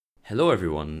Hello,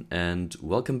 everyone, and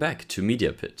welcome back to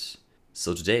Media Pit.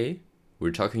 So, today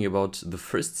we're talking about the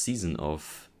first season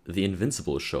of The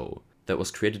Invincible show that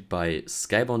was created by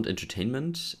Skybound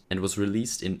Entertainment and was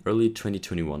released in early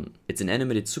 2021. It's an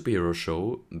animated superhero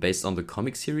show based on the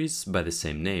comic series by the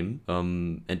same name.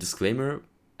 And disclaimer,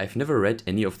 I've never read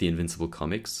any of the Invincible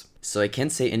comics, so I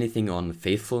can't say anything on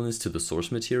faithfulness to the source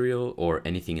material or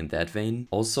anything in that vein.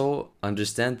 Also,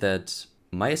 understand that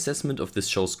my assessment of this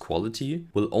show's quality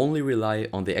will only rely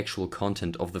on the actual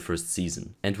content of the first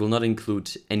season and will not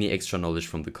include any extra knowledge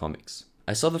from the comics.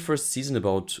 I saw the first season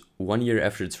about 1 year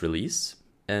after its release,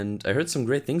 and I heard some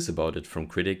great things about it from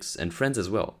critics and friends as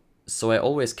well. So I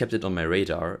always kept it on my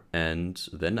radar, and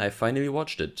then I finally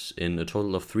watched it in a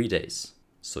total of 3 days.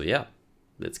 So yeah,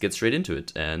 let's get straight into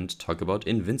it and talk about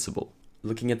Invincible.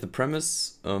 Looking at the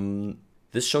premise,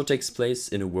 this show takes place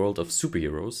in a world of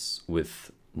superheroes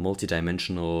with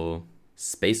multi-dimensional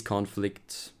space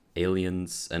conflict,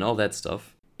 aliens, and all that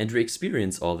stuff. And we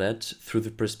experience all that through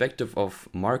the perspective of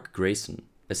Mark Grayson,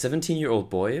 a 17-year-old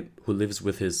boy who lives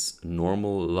with his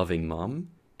normal, loving mom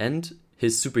and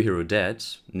his superhero dad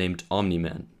named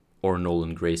Omni-Man, or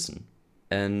Nolan Grayson.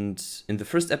 And in the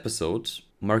first episode,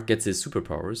 Mark gets his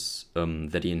superpowers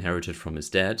that he inherited from his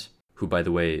dad, who, by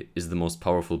the way, is the most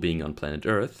powerful being on planet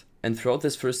Earth. And throughout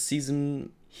this first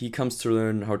season, he comes to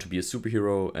learn how to be a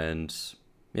superhero and,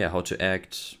 how to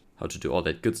act, how to do all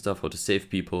that good stuff, how to save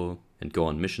people and go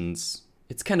on missions.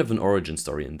 It's kind of an origin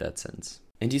story in that sense.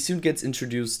 And he soon gets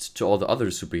introduced to all the other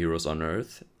superheroes on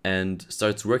Earth and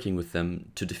starts working with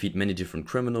them to defeat many different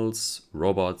criminals,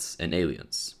 robots, and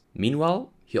aliens.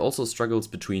 Meanwhile, he also struggles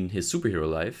between his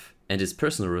superhero life and his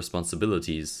personal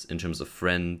responsibilities in terms of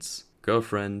friends,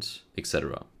 girlfriend,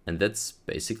 etc. And that's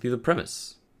basically the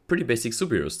premise. Pretty basic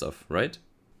superhero stuff, right?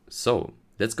 So,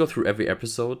 let's go through every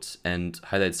episode and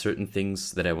highlight certain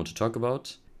things that I want to talk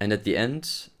about. And at the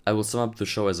end, I will sum up the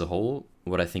show as a whole,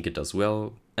 what I think it does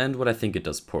well, and what I think it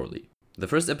does poorly. The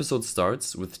first episode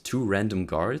starts with 2 random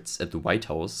guards at the White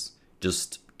House,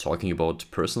 just talking about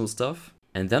personal stuff.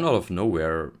 And then out of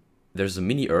nowhere, there's a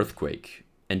mini earthquake,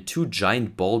 and 2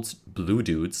 giant bald blue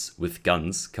dudes with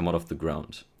guns come out of the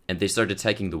ground. And they start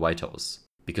attacking the White House,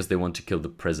 because they want to kill the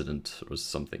president or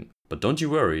something. But don't you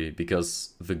worry,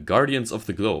 because the Guardians of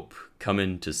the Globe come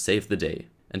in to save the day.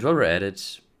 And while we're at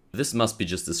it, this must be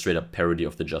just a straight up parody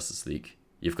of the Justice League.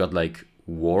 You've got like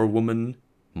War Woman,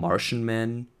 Martian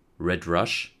Man, Red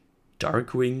Rush,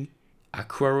 Darkwing,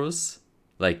 Aquarus.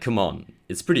 Like, come on,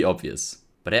 it's pretty obvious.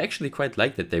 But I actually quite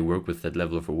like that they work with that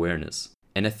level of awareness.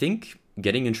 And I think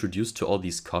getting introduced to all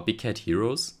these copycat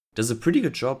heroes does a pretty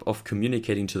good job of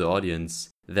communicating to the audience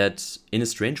that, in a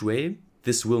strange way,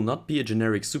 this will not be a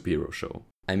generic superhero show.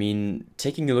 I mean,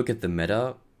 taking a look at the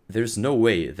meta, there's no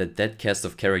way that that cast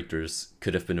of characters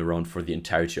could have been around for the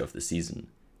entirety of the season.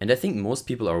 And I think most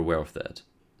people are aware of that.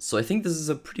 So I think this is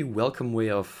a pretty welcome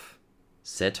way of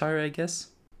satire, I guess.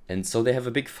 And so they have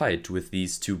a big fight with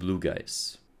these 2 blue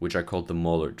guys, which are called the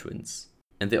Mauler twins.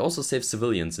 And they also save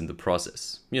civilians in the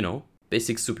process. You know,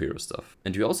 basic superhero stuff.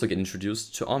 And we also get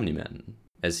introduced to Omni-Man,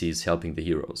 as he's helping the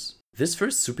heroes. This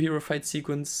first superhero fight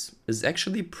sequence is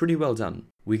actually pretty well done.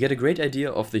 We get a great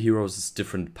idea of the heroes'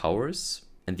 different powers,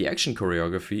 and the action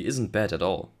choreography isn't bad at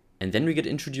all. And then we get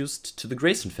introduced to the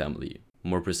Grayson family,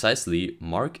 more precisely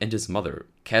Mark and his mother,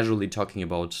 casually talking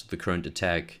about the current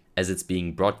attack as it's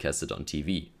being broadcasted on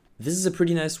TV. This is a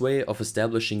pretty nice way of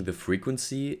establishing the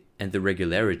frequency and the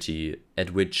regularity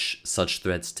at which such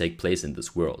threats take place in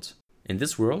this world. In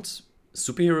this world,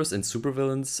 superheroes and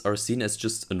supervillains are seen as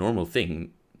just a normal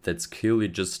thing that's clearly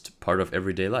just part of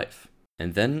everyday life.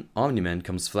 And then Omni-Man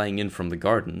comes flying in from the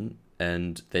garden,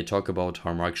 and they talk about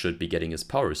how Mark should be getting his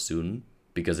powers soon,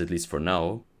 because at least for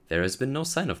now, there has been no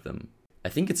sign of them. I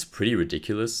think it's pretty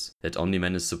ridiculous that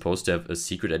Omni-Man is supposed to have a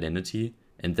secret identity,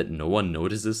 and that no one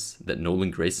notices that Nolan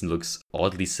Grayson looks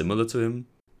oddly similar to him.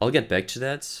 I'll get back to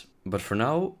that, but for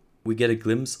now, we get a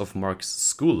glimpse of Mark's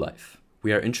school life.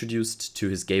 We are introduced to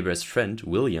his gay best friend,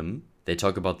 William. They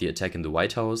talk about the attack in the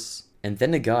White House. And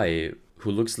then a guy who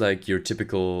looks like your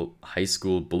typical high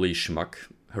school bully schmuck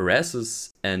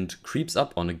harasses and creeps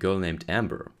up on a girl named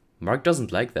Amber. Mark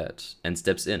doesn't like that and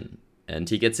steps in, and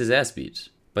he gets his ass beat.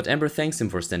 But Amber thanks him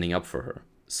for standing up for her.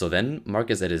 So then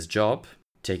Mark is at his job,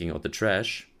 taking out the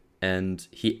trash, and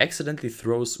he accidentally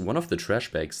throws one of the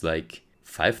trash bags like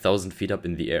 5,000 feet up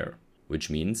in the air, which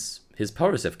means his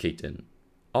powers have kicked in.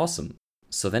 Awesome.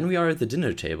 So then we are at the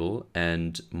dinner table,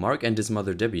 and Mark and his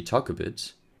mother Debbie talk a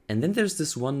bit. And then there's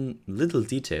this one little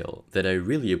detail that I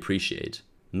really appreciate.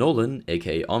 Nolan,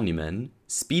 aka Omni-Man,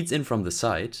 speeds in from the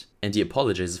side, and he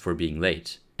apologizes for being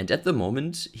late. And at the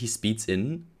moment he speeds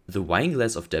in, the wine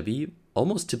glass of Debbie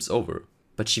almost tips over,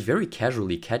 but she very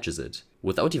casually catches it,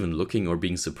 without even looking or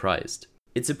being surprised.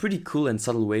 It's a pretty cool and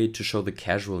subtle way to show the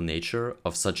casual nature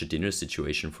of such a dinner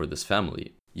situation for this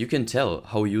family. You can tell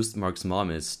how used Mark's mom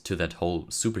is to that whole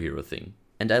superhero thing.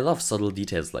 And I love subtle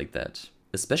details like that,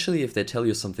 especially if they tell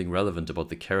you something relevant about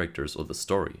the characters or the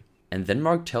story. And then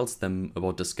Mark tells them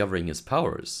about discovering his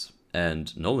powers,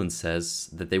 and Nolan says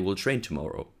that they will train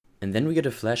tomorrow. And then we get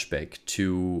a flashback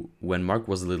to when Mark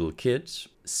was a little kid,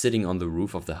 sitting on the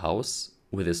roof of the house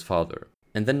with his father.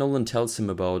 And then Nolan tells him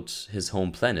about his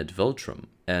home planet, Veltrum,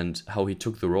 and how he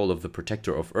took the role of the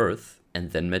protector of Earth,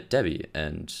 and then met Debbie,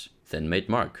 and then made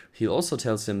Mark. He also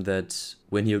tells him that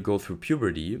when he'll go through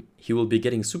puberty, he will be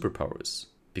getting superpowers,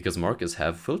 because Mark is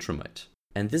half Viltrumite.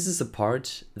 And this is a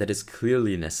part that is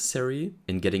clearly necessary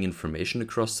in getting information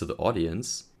across to the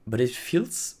audience, but it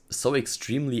feels so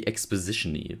extremely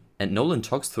exposition-y. And Nolan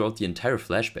talks throughout the entire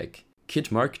flashback.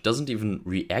 Kid Mark doesn't even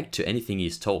react to anything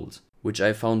he's told, which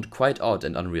I found quite odd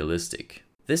and unrealistic.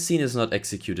 This scene is not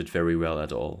executed very well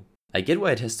at all. I get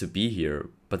why it has to be here,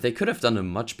 but they could have done a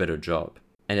much better job.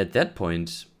 And at that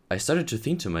point, I started to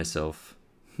think to myself,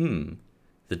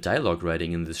 the dialogue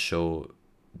writing in this show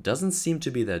doesn't seem to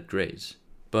be that great.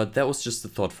 But that was just a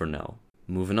thought for now.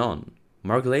 Moving on.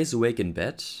 Mark lays awake in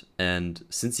bed, and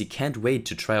since he can't wait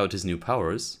to try out his new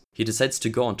powers, he decides to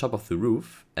go on top of the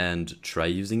roof and try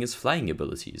using his flying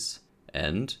abilities.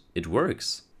 And it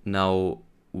works. Now,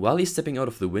 while he's stepping out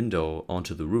of the window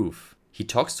onto the roof, he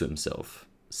talks to himself,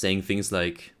 saying things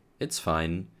like, "It's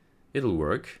fine, it'll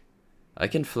work, I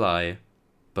can fly,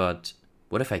 but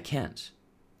what if I can't?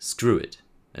 Screw it,"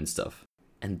 and stuff.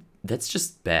 And that's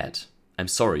just bad. I'm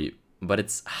sorry, but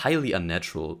it's highly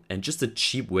unnatural and just a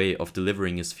cheap way of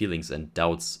delivering his feelings and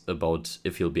doubts about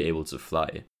if he'll be able to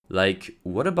fly. Like,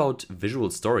 what about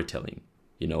visual storytelling?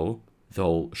 You know, the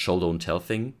whole show don't tell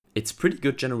thing? It's pretty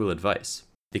good general advice.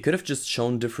 They could have just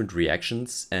shown different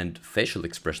reactions and facial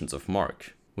expressions of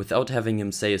Mark, without having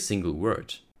him say a single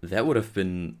word. That would have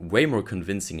been way more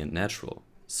convincing and natural.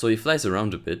 So he flies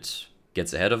around a bit,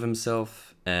 gets ahead of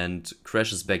himself, and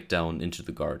crashes back down into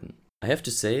the garden. I have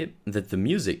to say that the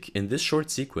music in this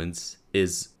short sequence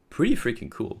is pretty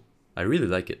freaking cool. I really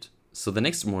like it. So the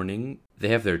next morning, they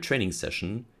have their training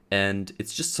session, and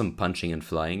it's just some punching and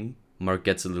flying. Mark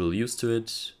gets a little used to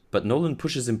it, but Nolan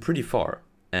pushes him pretty far.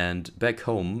 And back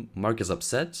home, Mark is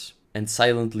upset and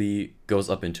silently goes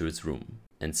up into his room.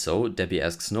 And so Debbie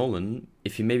asks Nolan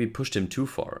if he maybe pushed him too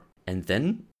far. And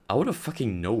then, out of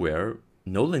fucking nowhere,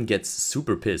 Nolan gets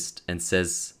super pissed and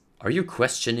says, "Are you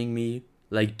questioning me?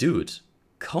 Like, dude,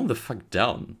 calm the fuck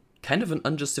down." Kind of an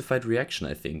unjustified reaction,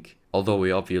 I think. Although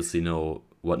we obviously know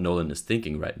what Nolan is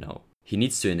thinking right now. He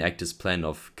needs to enact his plan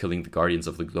of killing the Guardians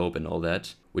of the Globe and all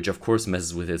that, which of course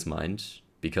messes with his mind,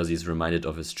 because he's reminded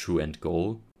of his true end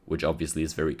goal, which obviously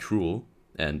is very cruel,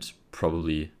 and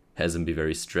probably has him be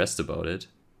very stressed about it.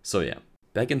 So yeah.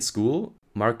 Back in school,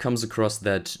 Mark comes across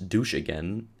that douche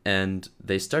again, and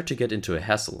they start to get into a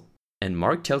hassle. And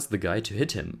Mark tells the guy to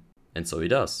hit him, and so he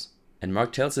does. And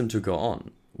Mark tells him to go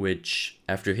on, which,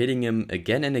 after hitting him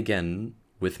again and again,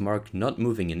 with Mark not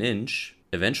moving an inch,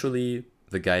 eventually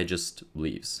the guy just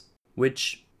leaves.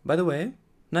 Which, by the way,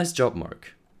 nice job,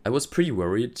 Mark. I was pretty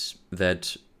worried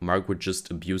that Mark would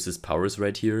just abuse his powers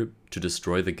right here to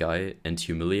destroy the guy and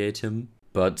humiliate him,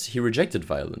 but he rejected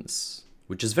violence,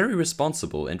 which is very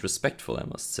responsible and respectful, I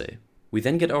must say. We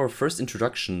then get our first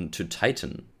introduction to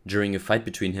Titan during a fight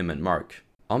between him and Mark.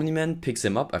 Omni-Man picks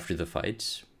him up after the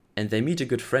fight, and they meet a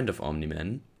good friend of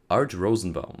Omni-Man, Art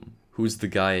Rosenbaum, who's the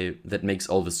guy that makes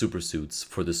all the super suits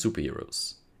for the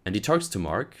superheroes. And he talks to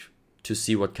Mark to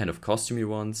see what kind of costume he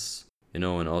wants, and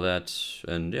all that,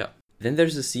 and yeah. Then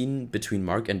there's a scene between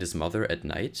Mark and his mother at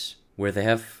night, where they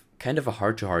have kind of a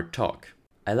heart-to-heart talk.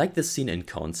 I like this scene in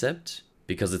concept,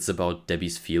 because it's about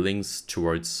Debbie's feelings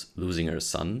towards losing her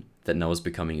son, that now is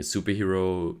becoming a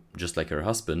superhero, just like her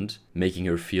husband, making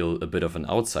her feel a bit of an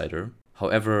outsider.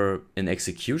 However, in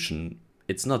execution,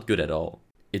 it's not good at all.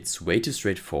 It's way too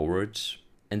straightforward,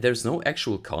 and there's no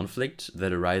actual conflict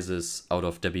that arises out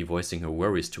of Debbie voicing her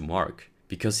worries to Mark,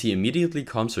 because he immediately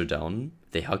calms her down,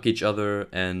 they hug each other,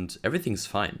 and everything's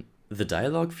fine. The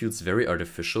dialogue feels very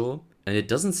artificial, and it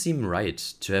doesn't seem right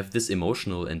to have this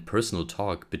emotional and personal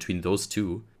talk between those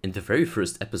two in the very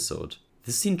first episode.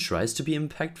 This scene tries to be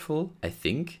impactful, I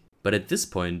think, but at this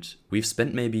point, we've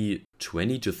spent maybe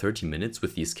 20 to 30 minutes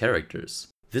with these characters.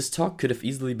 This talk could have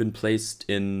easily been placed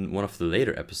in one of the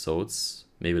later episodes,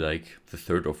 maybe like the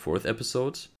third or fourth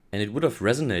episode, and it would have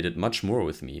resonated much more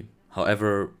with me.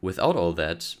 However, without all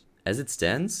that, as it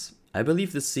stands, I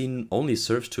believe this scene only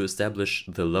serves to establish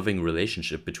the loving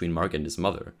relationship between Mark and his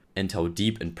mother, and how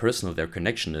deep and personal their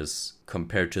connection is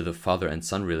compared to the father and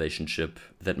son relationship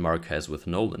that Mark has with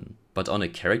Nolan. But on a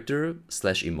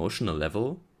character/emotional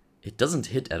level, it doesn't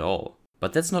hit at all.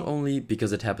 But that's not only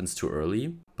because it happens too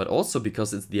early, but also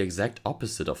because it's the exact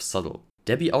opposite of subtle.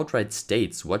 Debbie outright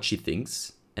states what she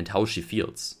thinks and how she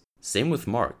feels. Same with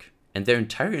Mark, and their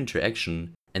entire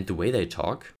interaction and the way they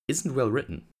talk isn't well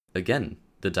written. Again,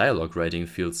 the dialogue writing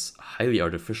feels highly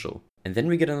artificial. And then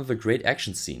we get another great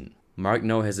action scene. Mark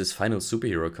now has his final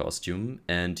superhero costume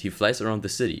and he flies around the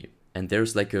city. And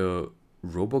there's like a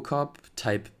RoboCop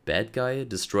type bad guy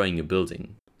destroying a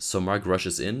building. So Mark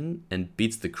rushes in and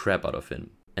beats the crap out of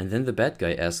him. And then the bad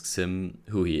guy asks him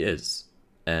who he is.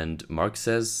 And Mark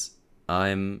says,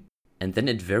 I'm... And then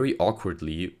it very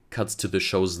awkwardly cuts to the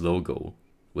show's logo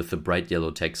with the bright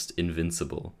yellow text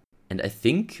Invincible. And I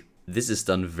think this is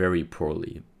done very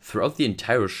poorly. Throughout the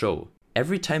entire show,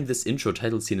 every time this intro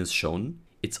title scene is shown,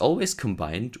 it's always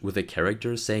combined with a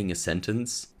character saying a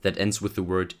sentence that ends with the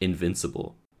word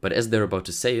invincible. But as they're about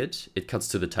to say it, it cuts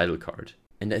to the title card.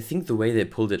 And I think the way they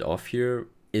pulled it off here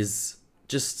is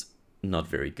just not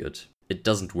very good. It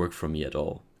doesn't work for me at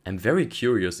all. I'm very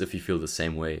curious if you feel the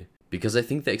same way, because I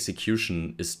think the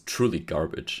execution is truly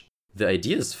garbage. The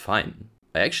idea is fine.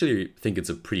 I actually think it's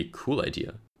a pretty cool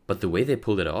idea. But the way they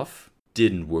pulled it off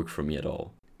didn't work for me at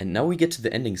all. And now we get to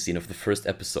the ending scene of the first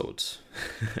episode,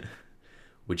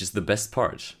 which is the best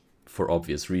part, for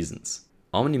obvious reasons.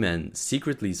 Omni-Man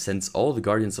secretly sends all the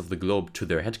Guardians of the Globe to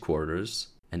their headquarters,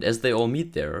 and as they all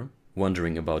meet there,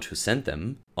 wondering about who sent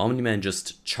them, Omni-Man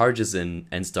just charges in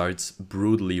and starts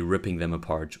brutally ripping them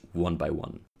apart one by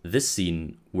one. This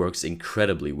scene works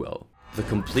incredibly well. The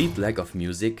complete lack of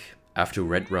music after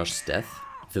Red Rush's death,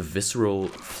 the visceral,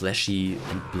 fleshy,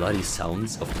 and bloody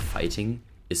sounds of the fighting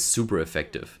is super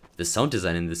effective. The sound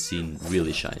design in this scene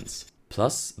really shines.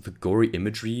 Plus, the gory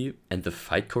imagery and the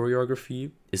fight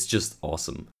choreography is just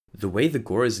awesome. The way the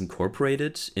gore is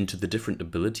incorporated into the different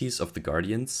abilities of the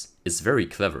Guardians is very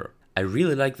clever. I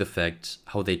really like the fact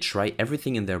how they try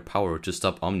everything in their power to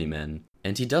stop Omni-Man,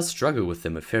 and he does struggle with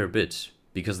them a fair bit,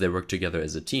 because they work together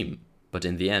as a team. But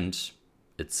in the end,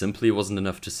 it simply wasn't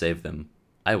enough to save them.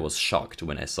 I was shocked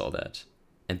when I saw that.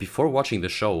 And before watching the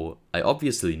show, I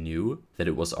obviously knew that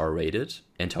it was R-rated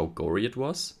and how gory it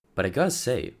was, but I gotta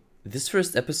say, this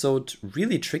first episode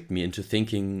really tricked me into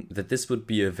thinking that this would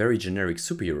be a very generic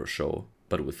superhero show,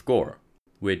 but with gore.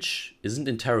 Which isn't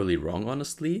entirely wrong,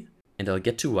 honestly, and I'll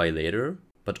get to why later,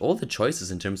 but all the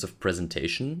choices in terms of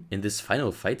presentation in this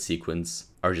final fight sequence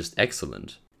are just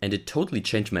excellent, and it totally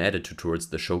changed my attitude towards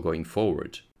the show going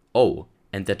forward. Oh,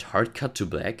 and that hard cut to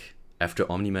black after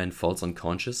Omni-Man falls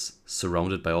unconscious,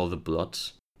 surrounded by all the blood,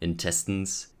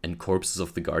 intestines, and corpses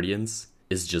of the Guardians,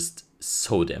 is just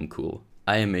so damn cool.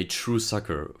 I am a true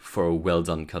sucker for a well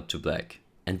done cut to black,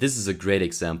 and this is a great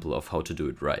example of how to do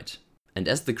it right. And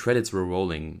as the credits were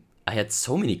rolling, I had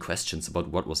so many questions about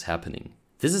what was happening.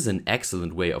 This is an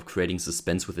excellent way of creating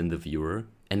suspense within the viewer,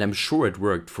 and I'm sure it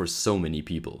worked for so many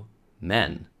people.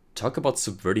 Man, talk about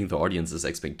subverting the audience's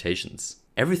expectations.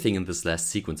 Everything in this last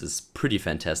sequence is pretty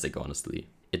fantastic, honestly.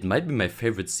 It might be my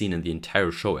favorite scene in the entire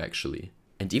show, actually.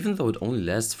 And even though it only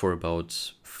lasts for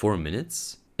about 4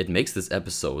 minutes, it makes this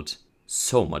episode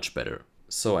so much better.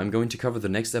 So I'm going to cover the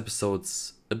next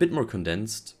episodes a bit more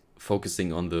condensed,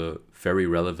 focusing on the very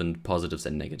relevant positives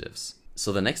and negatives.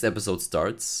 So the next episode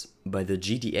starts by the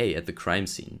GDA at the crime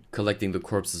scene, collecting the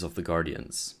corpses of the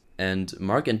Guardians. And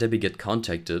Mark and Debbie get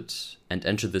contacted and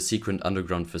enter the secret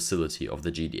underground facility of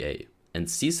the GDA. And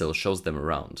Cecil shows them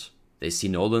around. They see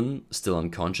Nolan still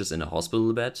unconscious in a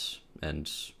hospital bed,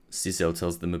 and Cecil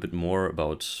tells them a bit more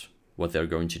about what they're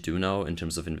going to do now in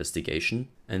terms of investigation.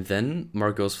 And then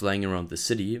Mark goes flying around the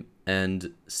city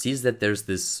and sees that there's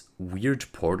this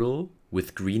weird portal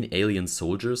with green alien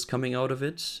soldiers coming out of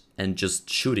it and just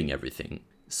shooting everything.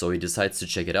 So he decides to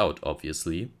check it out,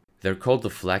 obviously. They're called the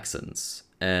Flaxons,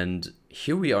 and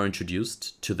here we are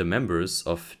introduced to the members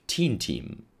of Teen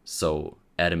Team. So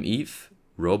Adam Eve,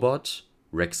 Robot,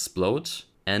 Rexplode,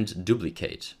 and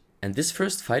Duplicate. And this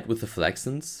first fight with the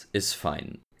Flaxons is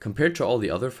fine. Compared to all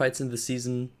the other fights in the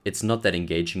season, it's not that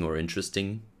engaging or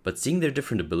interesting, but seeing their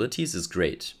different abilities is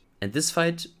great. And this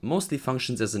fight mostly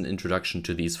functions as an introduction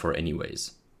to these four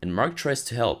anyways. And Mark tries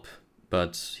to help,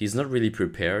 but he's not really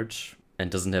prepared and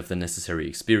doesn't have the necessary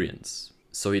experience.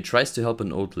 So he tries to help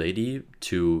an old lady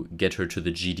to get her to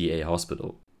the GDA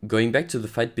hospital. Going back to the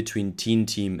fight between Teen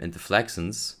Team and the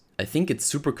Flaxons, I think it's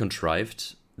super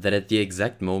contrived that at the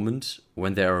exact moment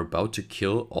when they are about to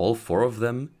kill all four of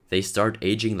them, they start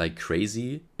aging like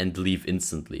crazy and leave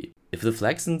instantly. If the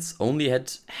Flaxons only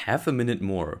had half a minute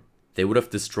more, they would have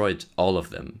destroyed all of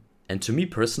them. And to me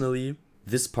personally,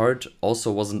 this part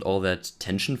also wasn't all that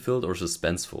tension-filled or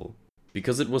suspenseful,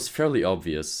 because it was fairly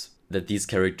obvious that these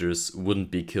characters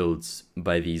wouldn't be killed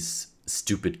by these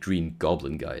stupid green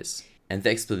goblin guys. And the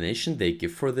explanation they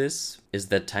give for this is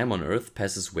that time on Earth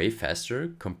passes way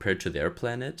faster compared to their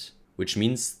planet, which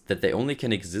means that they only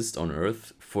can exist on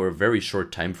Earth for a very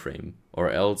short time frame, or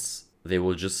else they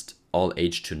will just all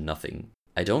age to nothing.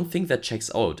 I don't think that checks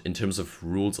out in terms of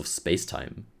rules of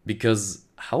space-time, because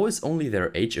how is only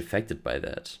their age affected by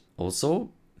that?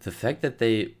 Also, the fact that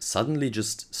they suddenly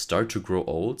just start to grow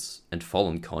old and fall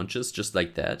unconscious just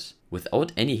like that,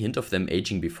 without any hint of them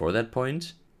aging before that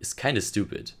point, is kinda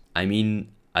stupid. I mean,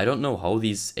 I don't know how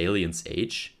these aliens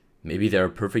age. Maybe they are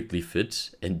perfectly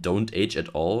fit and don't age at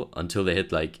all until they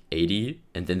hit like 80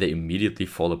 and then they immediately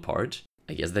fall apart.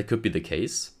 I guess that could be the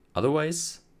case.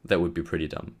 Otherwise, that would be pretty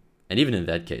dumb. And even in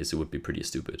that case, it would be pretty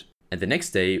stupid. And the next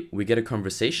day, we get a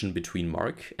conversation between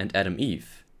Mark and Adam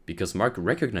Eve, because Mark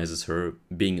recognizes her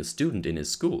being a student in his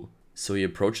school. So he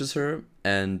approaches her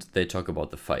and they talk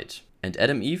about the fight. And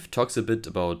Adam Eve talks a bit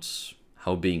about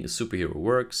how being a superhero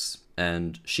works,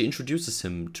 and she introduces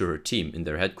him to her team in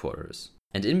their headquarters.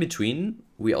 And in between,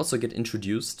 we also get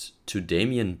introduced to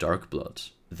Damien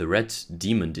Darkblood, the red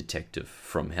demon detective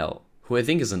from Hell, who I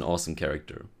think is an awesome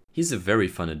character. He's a very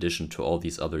fun addition to all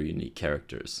these other unique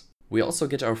characters. We also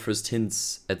get our first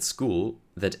hints at school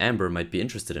that Amber might be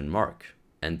interested in Mark.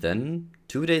 And then,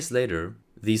 2 days later,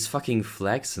 these fucking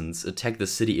Flaxons attack the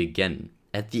city again,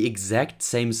 at the exact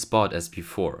same spot as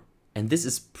before. And this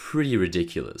is pretty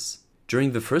ridiculous.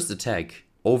 During the first attack,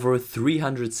 over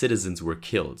 300 citizens were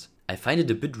killed. I find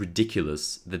it a bit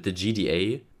ridiculous that the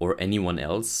GDA or anyone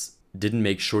else didn't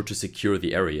make sure to secure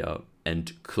the area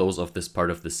and close off this part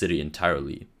of the city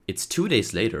entirely. It's 2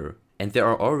 days later, and there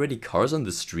are already cars on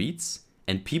the streets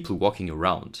and people walking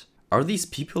around. Are these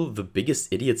people the biggest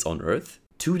idiots on Earth?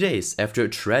 2 days after a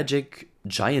tragic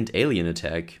giant alien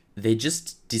attack, they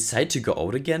just decide to go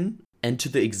out again? And to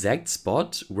the exact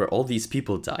spot where all these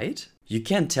people died? You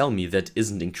can't tell me that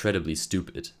isn't incredibly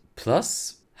stupid.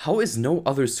 Plus, how is no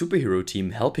other superhero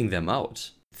team helping them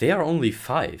out? They are only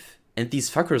 5, and these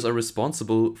fuckers are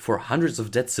responsible for hundreds of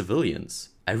dead civilians.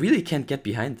 I really can't get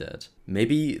behind that.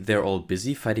 Maybe they're all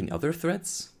busy fighting other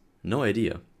threats? No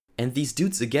idea. And these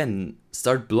dudes again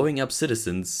start blowing up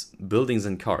citizens, buildings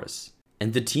and cars.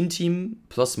 And the teen team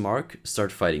plus Mark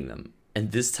start fighting them.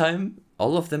 And this time,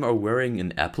 all of them are wearing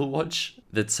an Apple Watch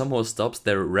that somehow stops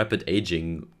their rapid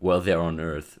aging while they're on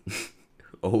Earth.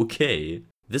 Okay.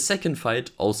 The second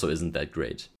fight also isn't that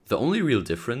great. The only real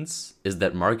difference is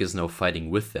that Mark is now fighting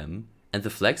with them, and the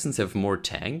Flaxons have more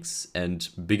tanks and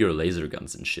bigger laser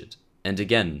guns and shit. And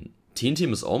again, Teen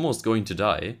Team is almost going to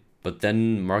die, but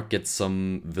then Mark gets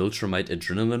some Viltrumite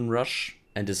adrenaline rush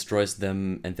and destroys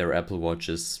them and their Apple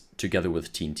Watches together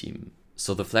with Teen Team.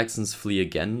 So the Flaxons flee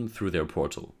again through their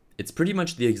portal. It's pretty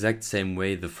much the exact same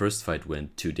way the first fight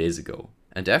went 2 days ago.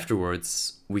 And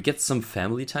afterwards, we get some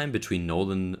family time between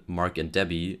Nolan, Mark and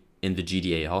Debbie in the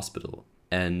GDA hospital.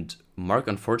 And Mark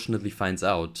unfortunately finds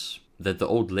out that the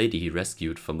old lady he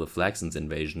rescued from the Flaxons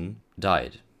invasion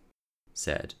died.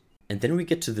 Sad. And then we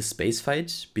get to the space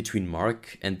fight between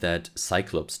Mark and that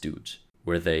Cyclops dude,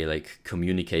 where they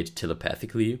communicate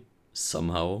telepathically,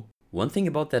 somehow. One thing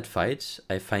about that fight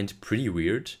I find pretty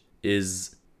weird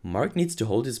is Mark needs to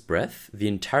hold his breath the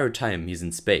entire time he's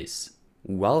in space,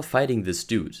 while fighting this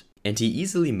dude. And he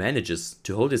easily manages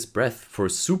to hold his breath for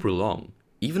super long,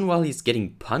 even while he's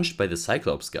getting punched by the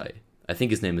Cyclops guy. I think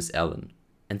his name is Alan.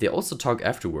 And they also talk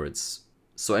afterwards.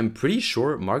 So I'm pretty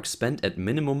sure Mark spent at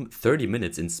minimum 30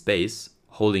 minutes in space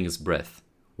holding his breath,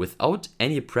 without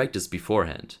any practice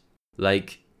beforehand.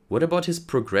 What about his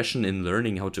progression in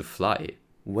learning how to fly?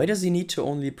 Why does he need to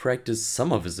only practice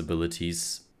some of his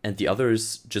abilities, and the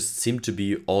others just seem to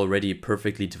be already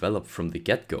perfectly developed from the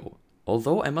get-go?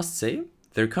 Although I must say,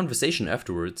 their conversation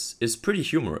afterwards is pretty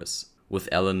humorous, with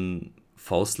Alan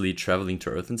falsely traveling to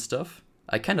Earth and stuff.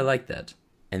 I kinda like that.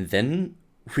 And then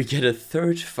we get a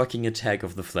third fucking attack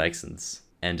of the Flaxons.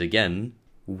 And again,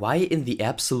 why in the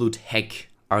absolute heck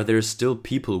are there still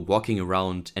people walking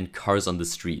around and cars on the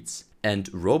streets? And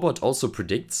Robot also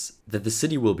predicts that the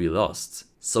city will be lost,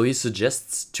 so he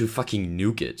suggests to fucking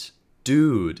nuke it.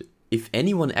 Dude, if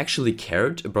anyone actually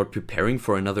cared about preparing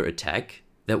for another attack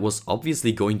that was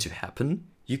obviously going to happen,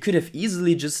 you could have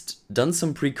easily just done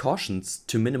some precautions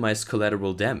to minimize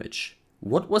collateral damage.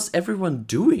 What was everyone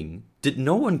doing? Did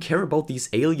no one care about these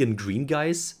alien green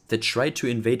guys that tried to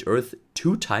invade Earth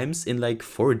 2 times in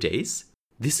 4 days?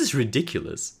 This is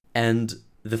ridiculous. And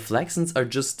The Flaxens are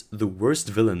just the worst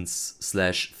villains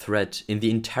slash threat in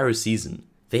the entire season.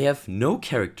 They have no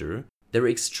character, they're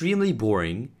extremely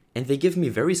boring, and they give me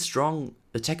very strong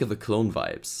Attack of the Clone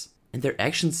vibes. And their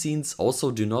action scenes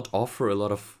also do not offer a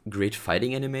lot of great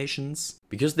fighting animations,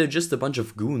 because they're just a bunch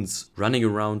of goons running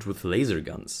around with laser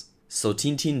guns. So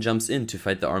Teen jumps in to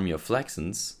fight the army of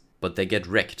Flaxens, but they get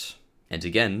wrecked. And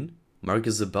again, Mark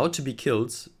is about to be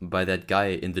killed by that guy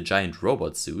in the giant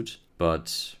robot suit,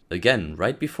 but again,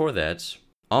 right before that,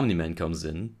 Omni-Man comes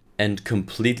in and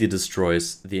completely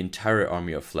destroys the entire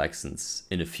army of Flaxens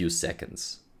in a few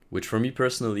seconds, which for me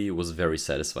personally was very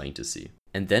satisfying to see.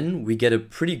 And then we get a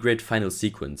pretty great final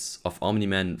sequence of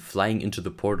Omni-Man flying into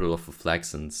the portal of the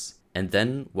Flaxens, and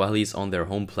then, while he's on their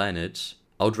home planet,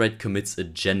 outright commits a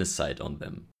genocide on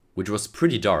them, which was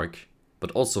pretty dark,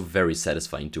 but also very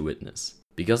satisfying to witness.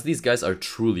 Because these guys are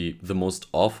truly the most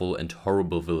awful and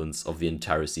horrible villains of the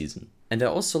entire season. And I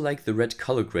also like the red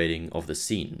color grading of the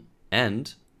scene.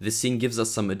 And this scene gives us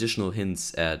some additional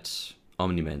hints at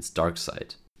Omni-Man's dark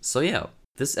side. So yeah,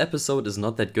 this episode is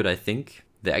not that good, I think.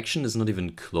 The action is not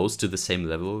even close to the same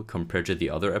level compared to the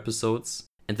other episodes.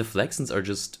 And the Flaxens are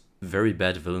just very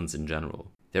bad villains in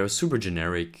general. They are super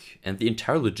generic, and the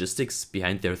entire logistics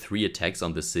behind their 3 attacks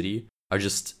on the city are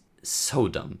just so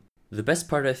dumb. The best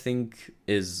part, I think,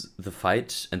 is the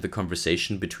fight and the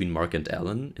conversation between Mark and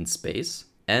Alan in space.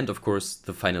 And of course,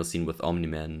 the final scene with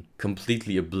Omni-Man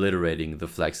completely obliterating the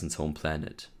Flaxens' home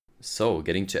planet. So,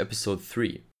 getting to episode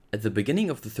 3. At the beginning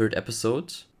of the 3rd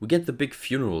episode, we get the big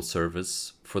funeral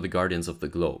service for the Guardians of the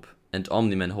Globe, and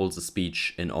Omni-Man holds a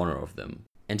speech in honor of them.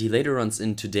 And he later runs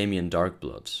into Damien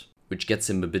Darkblood, which gets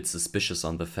him a bit suspicious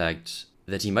on the fact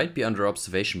that he might be under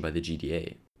observation by the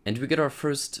GDA. And we get our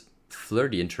first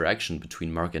flirty interaction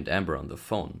between Mark and Amber on the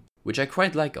phone, which I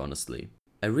quite like, honestly.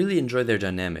 I really enjoy their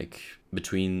dynamic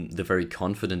between the very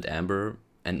confident Amber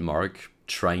and Mark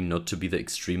trying not to be the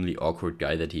extremely awkward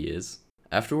guy that he is.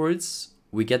 Afterwards,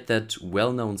 we get that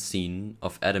well-known scene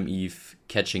of Adam Eve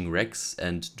catching Rex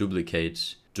and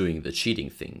Duplicate doing the cheating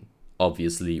thing,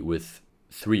 obviously with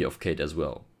 3 of Kate as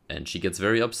well, and she gets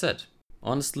very upset.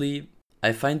 Honestly,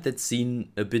 I find that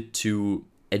scene a bit too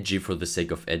edgy for the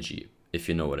sake of edgy, if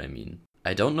you know what I mean.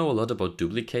 I don't know a lot about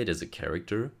Duplicate as a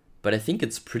character, but I think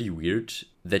it's pretty weird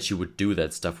that she would do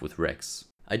that stuff with Rex.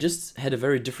 I just had a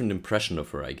very different impression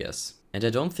of her, I guess. And I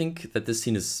don't think that this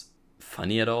scene is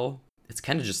funny at all. It's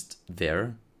kind of just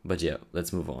there. But yeah,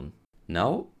 let's move on.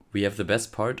 Now, we have the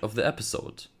best part of the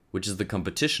episode, which is the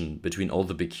competition between all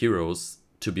the big heroes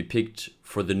to be picked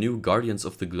for the new Guardians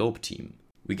of the Globe team.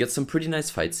 We get some pretty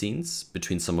nice fight scenes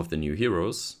between some of the new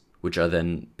heroes, which are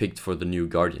then picked for the new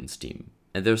Guardians team.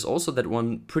 And there's also that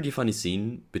one pretty funny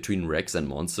scene between Rex and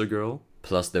Monster Girl,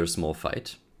 plus their small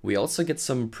fight. We also get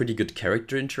some pretty good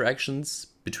character interactions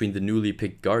between the newly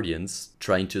picked Guardians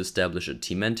trying to establish a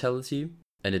team mentality,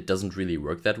 and it doesn't really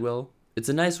work that well. It's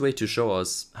a nice way to show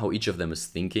us how each of them is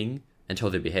thinking and how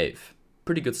they behave.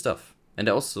 Pretty good stuff. And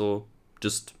I also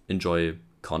just enjoy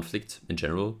conflict in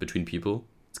general between people.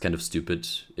 It's kind of stupid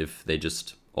if they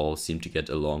just all seem to get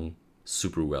along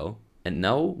super well. And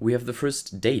now we have the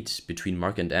first date between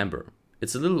Mark and Amber.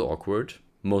 It's a little awkward,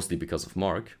 mostly because of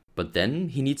Mark, but then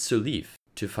he needs to leave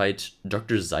to fight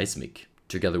Dr. Seismic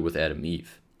together with Adam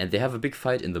Eve. And they have a big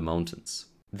fight in the mountains.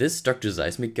 This Dr.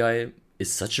 Seismic guy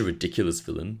is such a ridiculous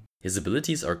villain. His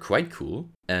abilities are quite cool,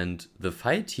 and the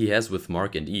fight he has with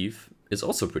Mark and Eve is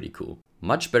also pretty cool.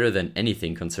 Much better than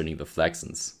anything concerning the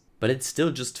Flaxens. But it's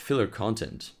still just filler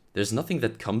content. There's nothing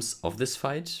that comes of this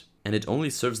fight, and it only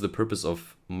serves the purpose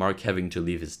of Mark having to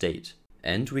leave his date.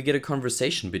 And we get a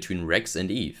conversation between Rex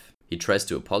and Eve. He tries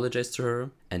to apologize to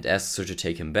her and asks her to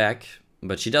take him back,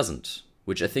 but she doesn't,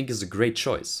 which I think is a great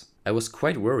choice. I was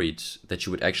quite worried that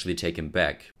she would actually take him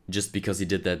back, just because he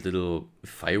did that little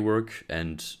firework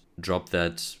and dropped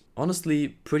that, honestly,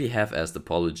 pretty half-assed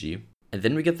apology. And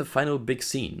then we get the final big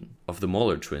scene of the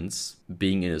Mauler twins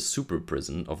being in a super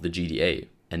prison of the GDA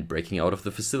and breaking out of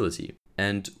the facility.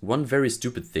 And one very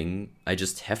stupid thing I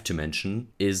just have to mention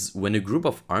is when a group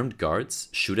of armed guards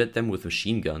shoot at them with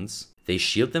machine guns, they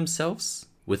shield themselves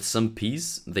with some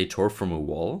piece they tore from a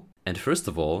wall. And first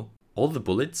of all the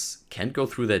bullets can't go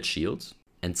through that shield.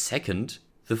 And second,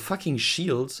 the fucking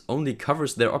shield only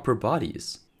covers their upper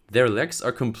bodies. Their legs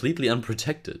are completely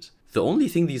unprotected. The only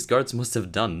thing these guards must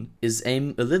have done is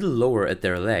aim a little lower at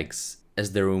their legs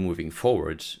as they were moving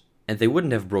forward, and they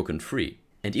wouldn't have broken free.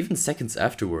 And even seconds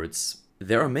afterwards,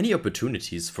 there are many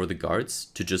opportunities for the guards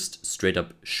to just straight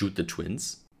up shoot the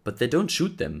twins, but they don't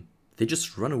shoot them, they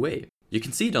just run away. You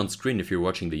can see it on screen if you're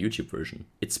watching the YouTube version.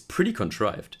 It's pretty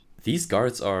contrived. These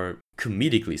guards are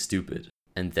comedically stupid.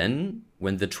 And then,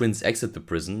 when the twins exit the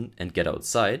prison and get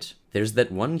outside, there's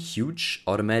that one huge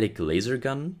automatic laser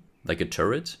gun, like a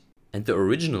turret, and the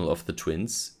original of the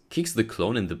twins kicks the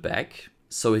clone in the back,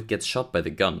 so it gets shot by the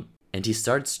gun. And he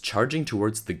starts charging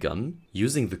towards the gun,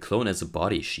 using the clone as a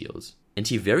body shield. And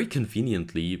he very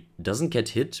conveniently doesn't get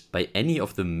hit by any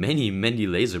of the many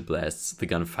laser blasts the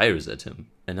gun fires at him.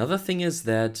 Another thing is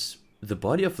that the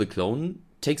body of the clone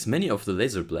takes many of the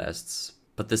laser blasts,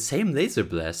 but the same laser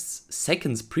blasts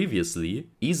seconds previously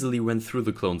easily went through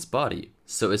the clone's body.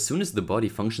 So as soon as the body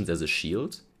functions as a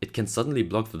shield, it can suddenly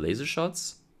block the laser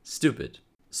shots? Stupid.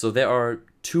 So there are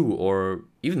 2 or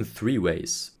even 3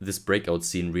 ways this breakout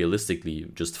scene realistically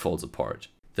just falls apart.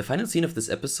 The final scene of this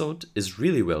episode is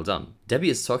really well done. Debbie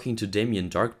is talking to Damien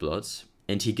Darkblood,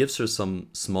 and he gives her some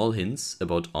small hints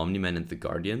about Omni-Man and the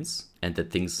Guardians, and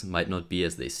that things might not be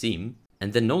as they seem.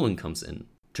 And then Nolan comes in,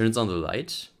 turns on the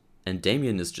light, and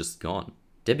Damien is just gone.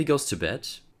 Debbie goes to bed,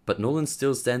 but Nolan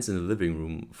still stands in the living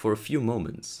room for a few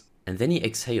moments. And then he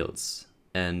exhales,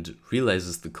 and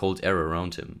realizes the cold air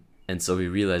around him. And so he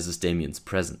realizes Damien's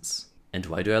presence. And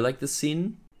why do I like this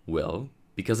scene? Well,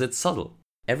 because it's subtle.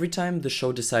 Every time the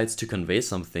show decides to convey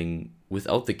something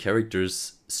without the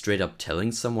characters straight up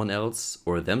telling someone else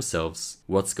or themselves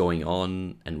what's going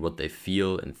on and what they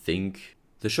feel and think,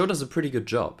 the show does a pretty good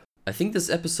job. I think this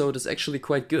episode is actually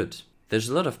quite good. There's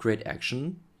a lot of great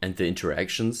action, and the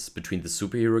interactions between the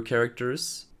superhero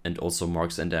characters, and also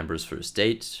Mark's and Amber's first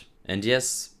date. And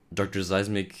yes, Dr.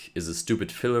 Seismic is a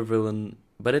stupid filler villain,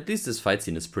 but at least this fight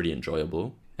scene is pretty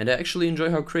enjoyable, and I actually enjoy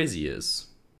how crazy he is.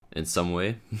 In some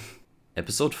way.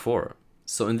 Episode 4.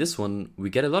 So in this one, we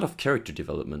get a lot of character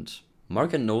development.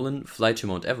 Mark and Nolan fly to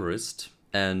Mount Everest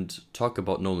and talk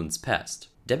about Nolan's past.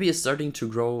 Debbie is starting to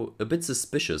grow a bit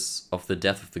suspicious of the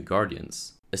death of the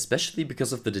Guardians, especially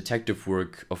because of the detective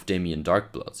work of Damien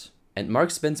Darkblood. And Mark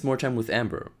spends more time with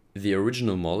Amber. The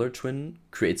original Mauler twin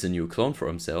creates a new clone for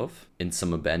himself in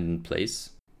some abandoned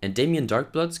place, and Damien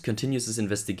Darkblood continues his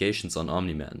investigations on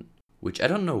Omni-Man, which I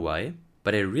don't know why,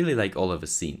 but I really like all of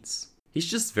his scenes. He's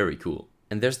just very cool.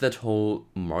 And there's that whole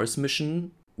Mars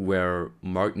mission where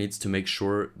Mark needs to make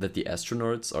sure that the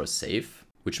astronauts are safe,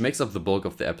 which makes up the bulk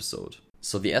of the episode.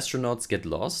 So the astronauts get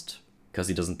lost, because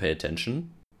he doesn't pay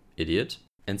attention. Idiot.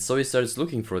 And so he starts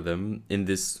looking for them in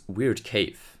this weird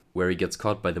cave, where he gets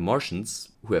caught by the Martians,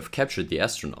 who have captured the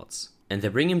astronauts. And they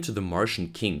bring him to the Martian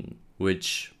King,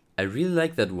 which I really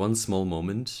like that one small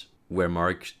moment where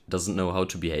Mark doesn't know how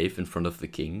to behave in front of the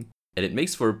king. And it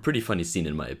makes for a pretty funny scene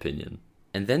in my opinion.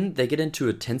 And then they get into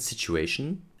a tense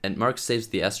situation, and Mark saves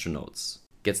the astronauts,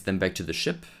 gets them back to the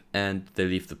ship, and they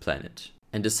leave the planet.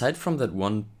 And aside from that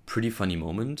one pretty funny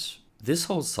moment, this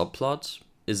whole subplot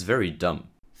is very dumb.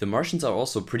 The Martians are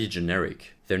also pretty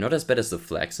generic. They're not as bad as the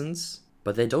Flaxans,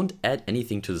 but they don't add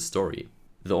anything to the story.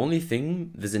 The only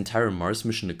thing this entire Mars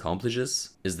mission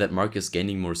accomplishes is that Mark is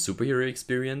gaining more superhero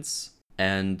experience,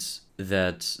 and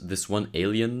that this one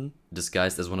alien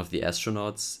disguised as one of the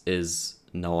astronauts is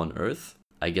now on Earth.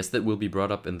 I guess that will be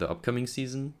brought up in the upcoming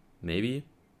season, maybe,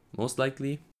 most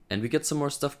likely. And we get some more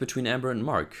stuff between Amber and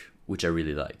Mark, which I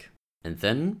really like. And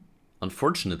then,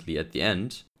 unfortunately at the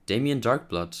end, Damien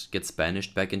Darkblood gets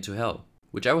banished back into hell,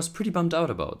 which I was pretty bummed out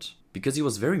about, because he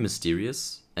was very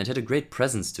mysterious and had a great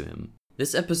presence to him.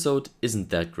 This episode isn't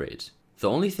that great. The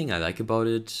only thing I like about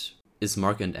it is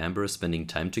Mark and Amber spending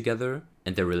time together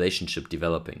and their relationship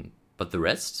developing. But the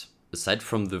rest, aside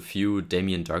from the few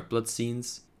Damien Darkblood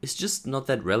scenes, is just not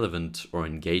that relevant or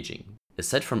engaging.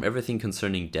 Aside from everything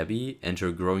concerning Debbie and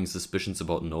her growing suspicions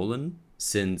about Nolan,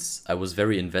 since I was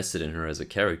very invested in her as a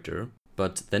character,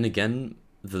 but then again,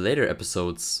 the later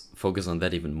episodes focus on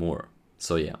that even more.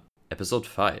 So yeah, episode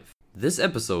 5. This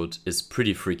episode is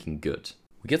pretty freaking good.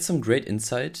 We get some great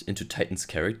insight into Titan's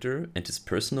character and his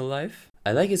personal life.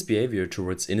 I like his behavior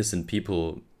towards innocent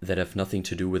people that have nothing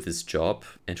to do with his job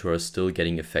and who are still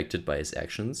getting affected by his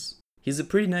actions. He's a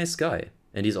pretty nice guy,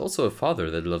 and he's also a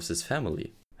father that loves his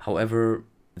family. However,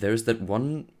 there's that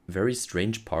one very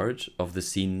strange part of the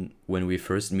scene when we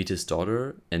first meet his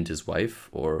daughter and his wife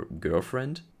or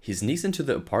girlfriend. He sneaks into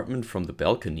the apartment from the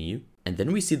balcony, and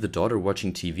then we see the daughter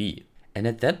watching TV. And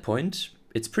at that point,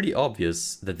 it's pretty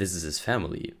obvious that this is his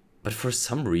family. But for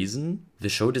some reason, the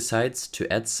show decides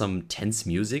to add some tense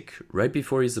music right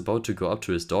before he's about to go up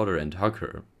to his daughter and hug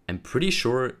her. I'm pretty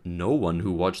sure no one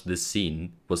who watched this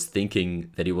scene was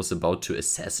thinking that he was about to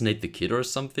assassinate the kid or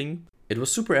something. It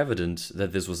was super evident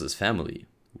that this was his family.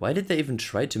 Why did they even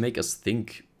try to make us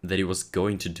think that he was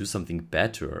going to do something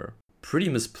bad to her? Pretty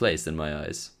misplaced in my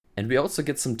eyes. And we also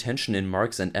get some tension in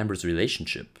Mark's and Amber's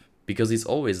relationship, because he's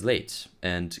always late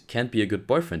and can't be a good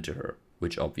boyfriend to her,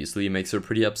 which obviously makes her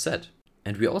pretty upset.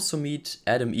 And we also meet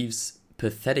Adam Eve's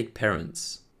pathetic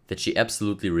parents that she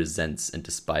absolutely resents and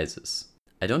despises.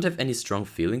 I don't have any strong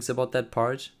feelings about that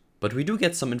part, but we do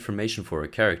get some information for her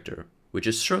character, which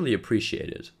is surely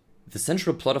appreciated. The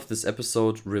central plot of this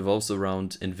episode revolves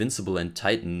around Invincible and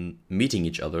Titan meeting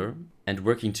each other and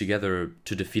working together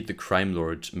to defeat the crime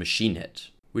lord Machine Head,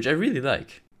 which I really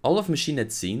like. All of Machine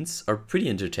Head's scenes are pretty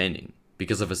entertaining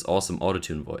because of his awesome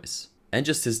autotune voice, and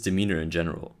just his demeanor in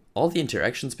general. All the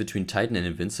interactions between Titan and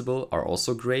Invincible are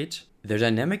also great. Their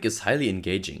dynamic is highly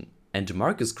engaging, and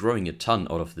Mark is growing a ton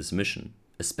out of this mission,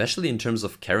 especially in terms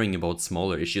of caring about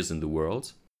smaller issues in the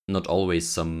world, not always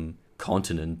some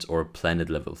continent or planet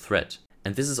level threat.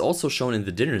 And this is also shown in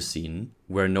the dinner scene,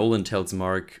 where Nolan tells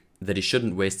Mark that he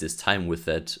shouldn't waste his time with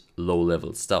that low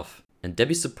level stuff. And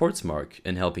Debbie supports Mark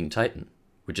in helping Titan,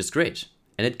 which is great.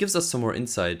 And it gives us some more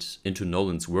insight into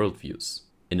Nolan's worldviews,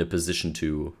 in opposition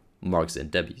to Mark's and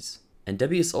Debbie's. And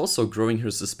Debbie is also growing her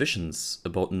suspicions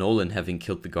about Nolan having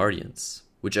killed the Guardians,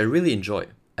 which I really enjoy.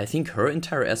 I think her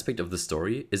entire aspect of the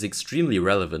story is extremely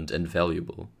relevant and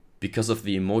valuable, because of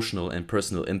the emotional and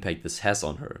personal impact this has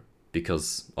on her,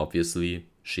 because, obviously,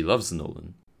 she loves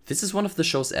Nolan. This is one of the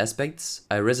show's aspects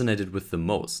I resonated with the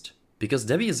most, because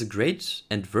Debbie is a great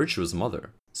and virtuous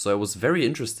mother, so I was very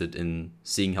interested in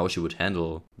seeing how she would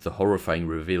handle the horrifying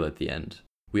reveal at the end.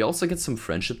 We also get some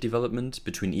friendship development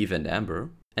between Eve and Amber,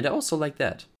 and I also like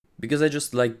that, because I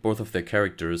just like both of their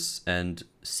characters, and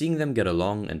seeing them get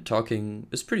along and talking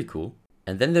is pretty cool.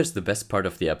 And then there's the best part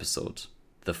of the episode,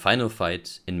 the final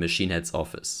fight in Machine Head's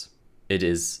office. It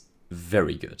is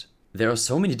very good. There are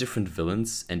so many different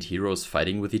villains and heroes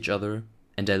fighting with each other,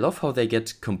 and I love how they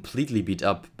get completely beat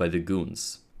up by the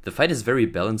goons. The fight is very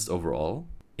balanced overall,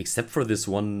 except for this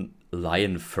one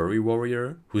lion furry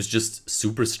warrior who's just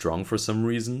super strong for some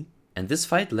reason. And this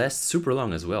fight lasts super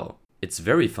long as well. It's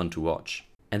very fun to watch.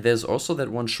 And there's also that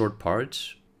one short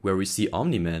part where we see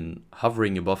Omni-Man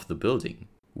hovering above the building,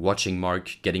 watching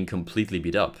Mark getting completely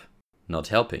beat up, not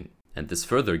helping, and this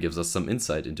further gives us some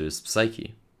insight into his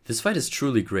psyche. This fight is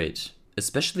truly great,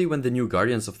 especially when the new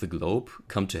Guardians of the Globe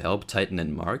come to help Titan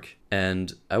and Mark,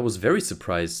 and I was very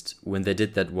surprised when they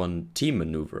did that one team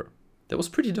maneuver. That was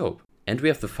pretty dope. And we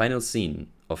have the final scene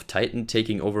of Titan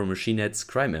taking over Machine Head's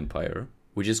crime empire,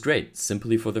 which is great,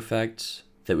 simply for the fact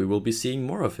that we will be seeing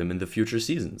more of him in the future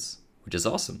seasons, which is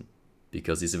awesome,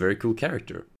 because he's a very cool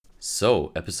character.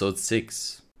 So, episode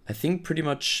 6. I think pretty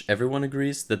much everyone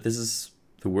agrees that this is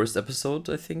the worst episode,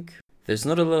 I think. There's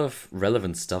not a lot of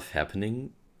relevant stuff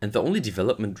happening, and the only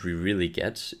development we really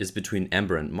get is between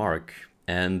Amber and Mark,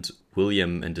 and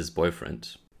William and his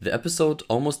boyfriend. The episode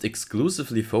almost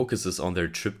exclusively focuses on their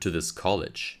trip to this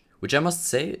college, which I must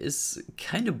say is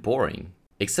kinda boring,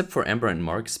 except for Amber and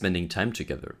Mark spending time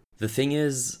together. The thing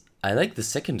is, I like the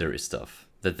secondary stuff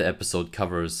that the episode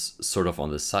covers sort of on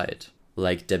the side,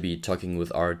 like Debbie talking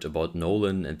with Art about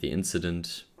Nolan and the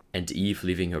incident, and Eve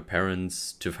leaving her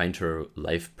parents to find her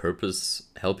life purpose,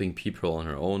 helping people on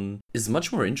her own, is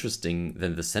much more interesting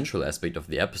than the central aspect of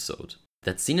the episode.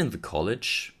 That scene in the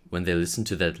college, when they listen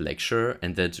to that lecture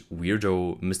and that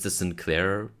weirdo Mr.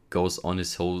 Sinclair goes on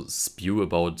his whole spew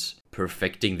about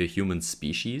perfecting the human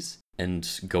species,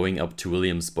 and going up to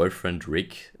William's boyfriend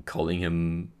Rick, calling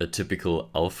him a typical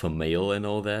alpha male and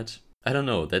all that. I don't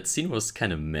know, that scene was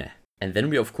kinda meh. And then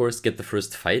we of course get the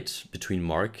first fight between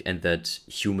Mark and that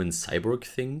human cyborg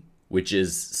thing, which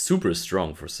is super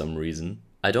strong for some reason.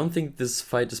 I don't think this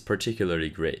fight is particularly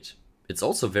great. It's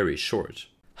also very short.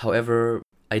 However,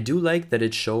 I do like that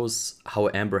it shows how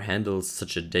Amber handles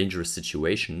such a dangerous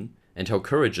situation and how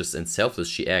courageous and selfless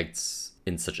she acts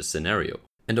in such a scenario.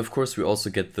 And of course we also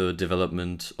get the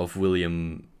development of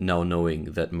William now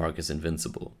knowing that Mark is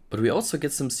invincible. But we also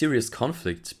get some serious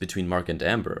conflict between Mark and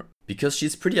Amber, because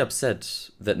she's pretty upset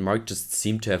that Mark just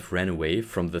seemed to have ran away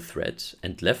from the threat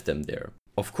and left them there.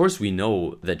 Of course we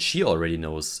know that she already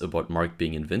knows about Mark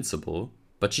being invincible,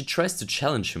 but she tries to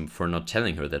challenge him for not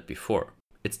telling her that before.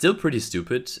 It's still pretty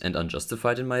stupid and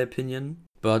unjustified in my opinion,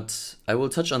 but I will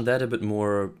touch on that a bit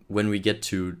more when we get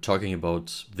to talking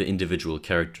about the individual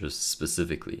characters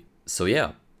specifically. So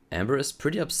yeah, Amber is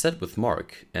pretty upset with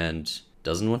Mark and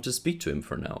doesn't want to speak to him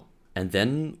for now. And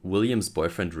then William's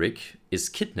boyfriend Rick is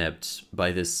kidnapped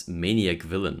by this maniac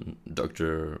villain,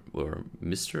 Mr.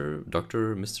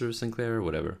 Sinclair,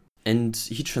 whatever. And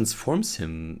he transforms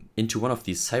him into one of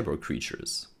these cyborg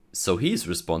creatures. So he's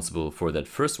responsible for that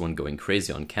first one going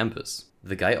crazy on campus.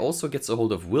 The guy also gets a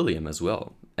hold of William as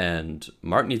well, and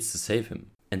Mark needs to save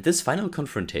him. And this final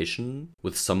confrontation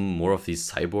with some more of these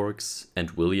cyborgs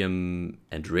and William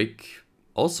and Rick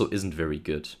also isn't very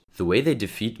good. The way they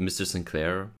defeat Mr.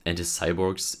 Sinclair and his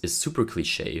cyborgs is super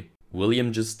cliche,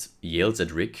 William just yells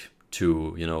at Rick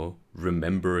to,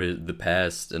 remember the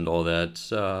past and all that,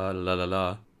 la la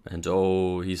la. And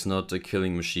oh, he's not a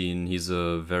killing machine, he's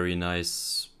a very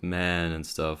nice man and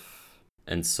stuff.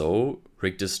 And so,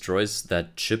 Rick destroys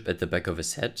that chip at the back of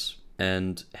his head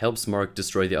and helps Mark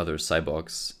destroy the other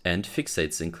cyborgs and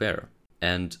fixate Sinclair.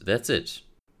 And that's it.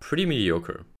 Pretty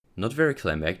mediocre. Not very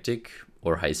climactic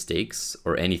or high stakes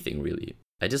or anything really.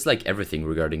 I dislike everything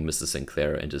regarding Mr.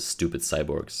 Sinclair and his stupid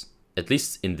cyborgs. At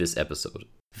least in this episode.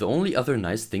 The only other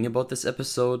nice thing about this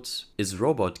episode is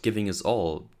Robot giving his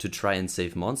all to try and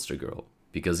save Monster Girl,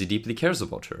 because he deeply cares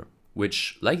about her,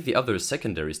 which, like the other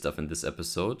secondary stuff in this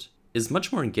episode, is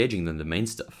much more engaging than the main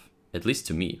stuff, at least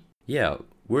to me. Yeah,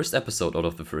 worst episode out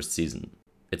of the first season.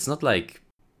 It's not like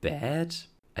bad,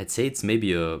 I'd say it's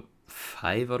maybe a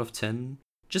 5 out of 10,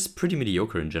 just pretty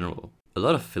mediocre in general. A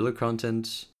lot of filler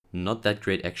content, not that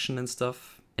great action and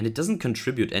stuff, and it doesn't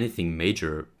contribute anything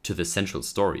major to the central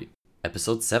story.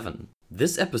 Episode 7.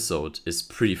 This episode is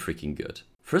pretty freaking good.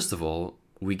 First of all,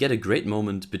 we get a great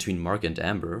moment between Mark and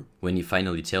Amber when he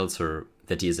finally tells her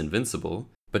that he is invincible,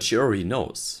 but she already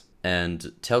knows,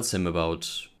 and tells him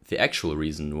about the actual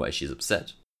reason why she's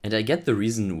upset. And I get the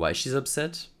reason why she's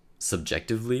upset,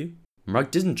 subjectively.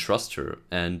 Mark didn't trust her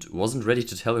and wasn't ready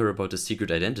to tell her about his secret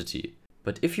identity.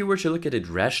 But if you were to look at it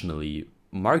rationally,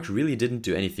 Mark really didn't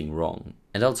do anything wrong.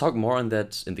 And I'll talk more on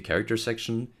that in the character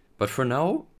section, but for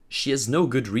now, she has no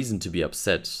good reason to be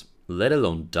upset, let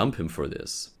alone dump him for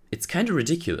this. It's kinda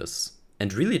ridiculous,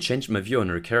 and really changed my view on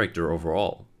her character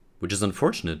overall, which is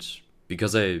unfortunate,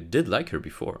 because I did like her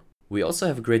before. We also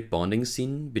have a great bonding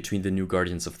scene between the new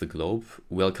Guardians of the Globe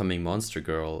welcoming Monster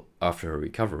Girl after her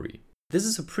recovery. This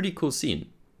is a pretty cool scene.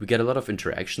 We get a lot of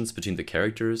interactions between the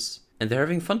characters, and they're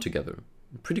having fun together.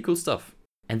 Pretty cool stuff.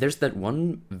 And there's that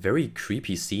one very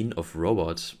creepy scene of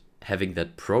Robot having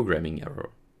that programming error,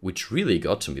 which really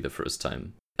got to me the first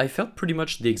time. I felt pretty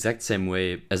much the exact same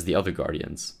way as the other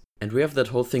Guardians. And we have that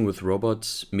whole thing with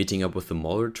Robot meeting up with the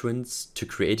Mauler twins to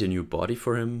create a new body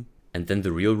for him, and then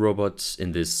the real Robot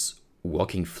in this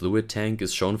walking fluid tank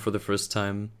is shown for the first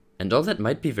time. And all that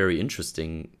might be very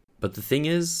interesting, but the thing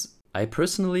is, I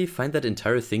personally find that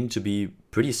entire thing to be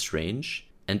pretty strange,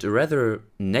 and a rather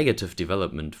negative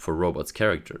development for Robot's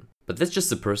character. But that's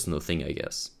just a personal thing, I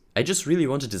guess. I just really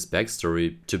wanted his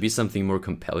backstory to be something more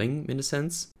compelling, in a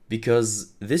sense,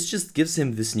 because this just gives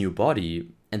him this new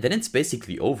body, and then it's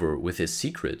basically over with his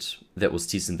secret that was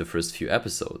teased in the first few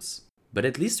episodes. But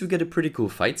at least we get a pretty cool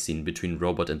fight scene between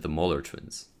Robot and the Mauler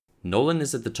twins. Nolan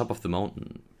is at the top of the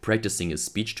mountain, practicing his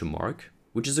speech to Mark,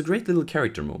 which is a great little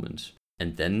character moment.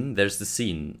 And then there's the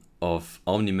scene of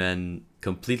Omni-Man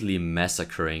completely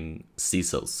massacring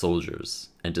Cecil's soldiers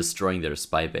and destroying their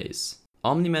spy base.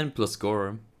 Omni-Man plus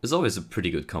gore is always a pretty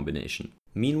good combination.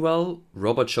 Meanwhile,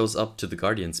 Robot shows up to the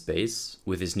Guardian's base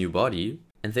with his new body,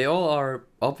 and they all are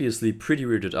obviously pretty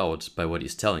weirded out by what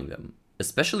he's telling them.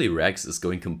 Especially Rex is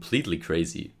going completely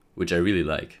crazy, which I really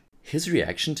like. His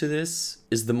reaction to this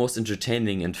is the most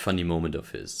entertaining and funny moment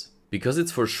of his, because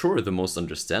it's for sure the most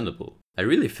understandable. I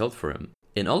really felt for him.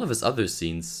 In all of his other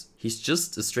scenes, he's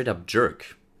just a straight up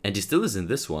jerk, and he still is in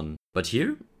this one, but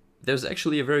here, there's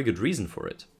actually a very good reason for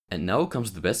it. And now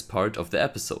comes the best part of the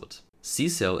episode.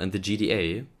 Cecil and the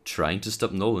GDA trying to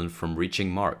stop Nolan from reaching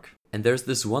Mark. And there's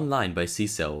this one line by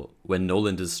Cecil when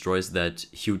Nolan destroys that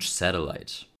huge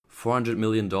satellite. $400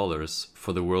 million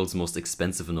for the world's most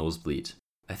expensive nosebleed.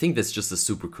 I think that's just a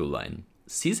super cool line.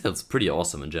 Cecil's pretty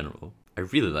awesome in general. I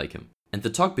really like him. And the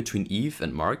talk between Eve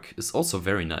and Mark is also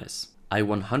very nice. I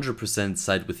 100%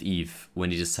 side with Eve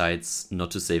when he decides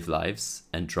not to save lives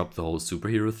and drop the whole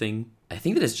superhero thing. I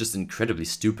think that is just incredibly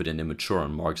stupid and immature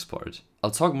on Mark's part.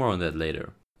 I'll talk more on that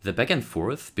later. The back and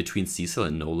forth between Cecil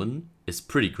and Nolan is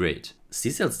pretty great.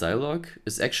 Cecil's dialogue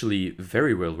is actually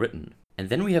very well written. And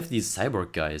then we have these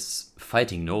cyborg guys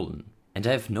fighting Nolan. And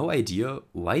I have no idea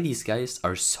why these guys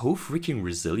are so freaking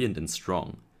resilient and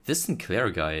strong. This Sinclair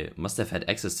guy must have had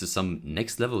access to some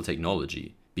next level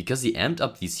technology, because he amped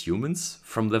up these humans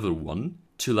from level 1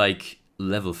 to like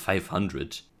level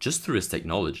 500 just through his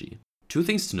technology. Two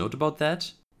things to note about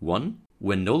that. One,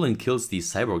 when Nolan kills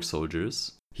these cyborg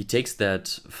soldiers, he takes that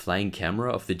flying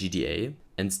camera of the GDA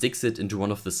and sticks it into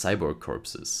one of the cyborg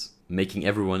corpses, making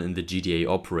everyone in the GDA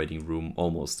operating room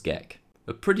almost gag.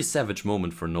 A pretty savage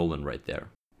moment for Nolan right there.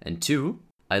 And two,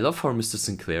 I love how Mr.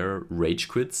 Sinclair rage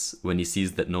quits when he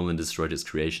sees that Nolan destroyed his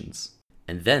creations.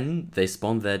 And then they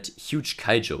spawn that huge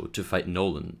Kaijo to fight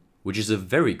Nolan, which is a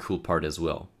very cool part as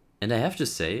well. And I have to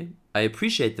say, I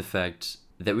appreciate the fact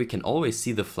that we can always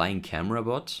see the flying camera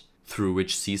bot through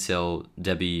which Cecil,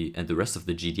 Debbie, and the rest of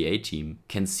the GDA team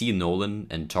can see Nolan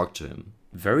and talk to him.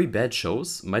 Very bad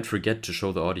shows might forget to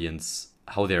show the audience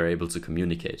how they are able to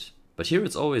communicate. But here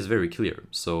it's always very clear,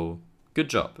 so good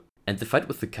job. And the fight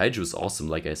with the kaiju is awesome,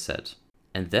 like I said.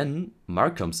 And then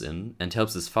Mark comes in and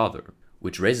helps his father,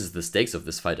 which raises the stakes of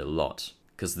this fight a lot.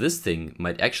 Because this thing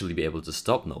might actually be able to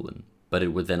stop Nolan, but it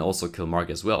would then also kill Mark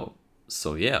as well.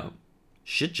 So yeah,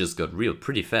 shit just got real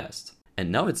pretty fast.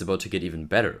 And now it's about to get even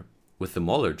better, with the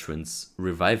Mauler twins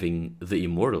reviving the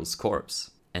Immortal's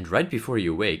corpse. And right before he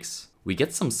awakes, we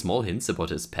get some small hints about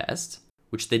his past,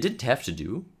 which they didn't have to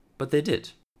do, but they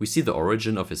did. We see the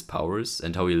origin of his powers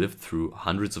and how he lived through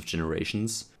hundreds of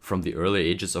generations, from the early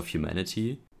ages of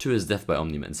humanity to his death by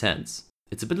Omni-Man's hands.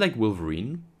 It's a bit like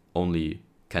Wolverine, only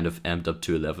kind of amped up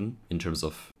to 11 in terms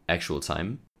of actual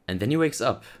time. And then he wakes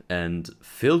up, and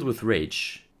filled with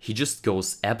rage, he just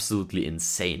goes absolutely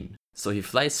insane. So he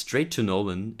flies straight to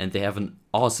Nolan, and they have an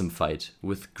awesome fight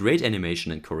with great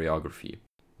animation and choreography.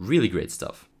 Really great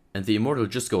stuff. And the Immortal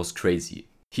just goes crazy.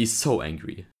 He's so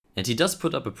angry. And he does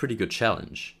put up a pretty good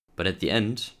challenge, but at the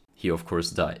end, he of course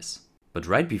dies. But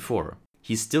right before,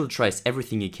 he still tries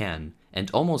everything he can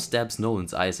and almost stabs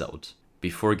Nolan's eyes out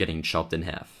before getting chopped in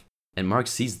half. And Mark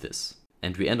sees this,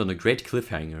 and we end on a great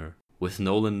cliffhanger with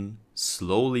Nolan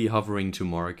slowly hovering to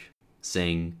Mark,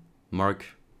 saying, "Mark,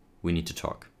 we need to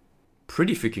talk."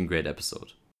 Pretty freaking great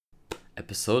episode.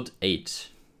 Episode 8.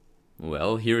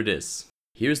 Well, here it is.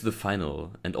 Here's the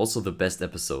final and also the best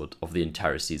episode of the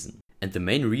entire season. And the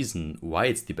main reason why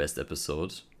it's the best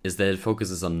episode is that it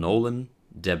focuses on Nolan,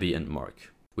 Debbie, and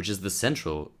Mark, which is the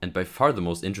central and by far the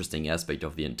most interesting aspect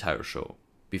of the entire show.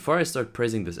 Before I start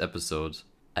praising this episode,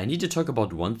 I need to talk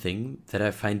about one thing that I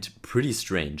find pretty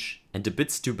strange and a bit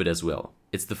stupid as well.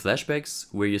 It's the flashbacks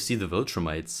where you see the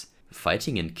Viltrumites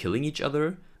fighting and killing each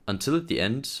other until at the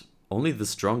end, only the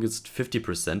strongest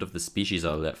 50% of the species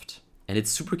are left. And it's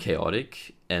super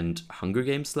chaotic and Hunger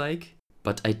Games-like,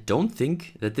 but I don't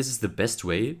think that this is the best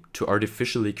way to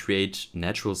artificially create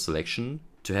natural selection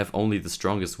to have only the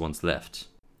strongest ones left.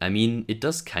 I mean, it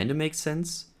does kinda make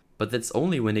sense, but that's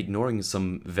only when ignoring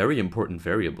some very important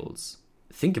variables.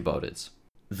 Think about it.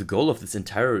 The goal of this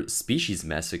entire species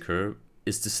massacre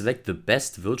is to select the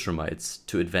best Viltrumites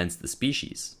to advance the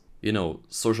species. You know,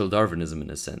 social Darwinism in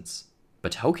a sense.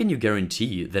 But how can you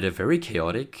guarantee that a very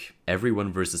chaotic,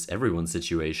 everyone versus everyone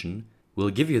situation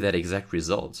will give you that exact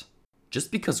result?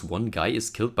 Just because one guy is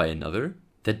killed by another,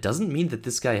 that doesn't mean that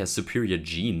this guy has superior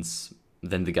genes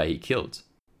than the guy he killed.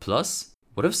 Plus,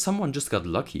 what if someone just got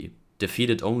lucky,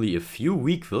 defeated only a few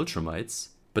weak Viltrumites,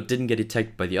 but didn't get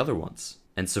attacked by the other ones,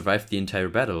 and survived the entire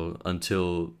battle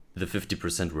until the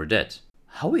 50% were dead?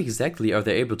 How exactly are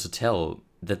they able to tell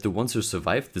that the ones who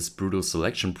survived this brutal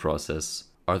selection process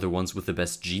are the ones with the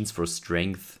best genes for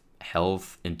strength,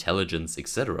 health, intelligence,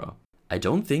 etc.? I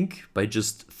don't think by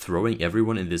just throwing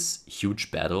everyone in this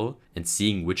huge battle and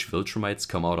seeing which Viltrumites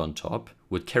come out on top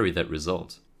would carry that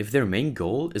result. If their main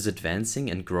goal is advancing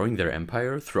and growing their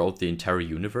empire throughout the entire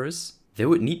universe, they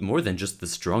would need more than just the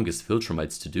strongest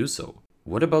Viltrumites to do so.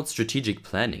 What about strategic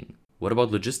planning? What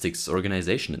about logistics,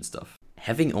 organization and stuff?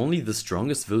 Having only the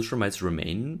strongest Viltrumites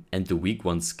remain and the weak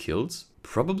ones killed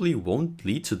probably won't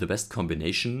lead to the best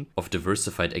combination of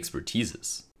diversified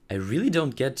expertises. I really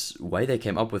don't get why they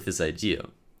came up with this idea.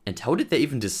 And how did they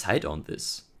even decide on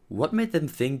this? What made them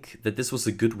think that this was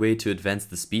a good way to advance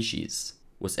the species?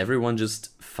 Was everyone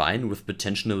just fine with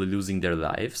potentially losing their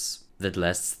lives that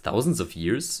lasts thousands of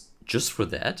years just for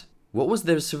that? What was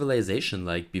their civilization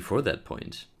like before that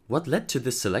point? What led to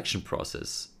this selection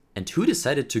process? And who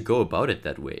decided to go about it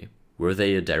that way? Were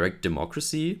they a direct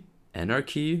democracy?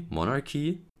 Anarchy?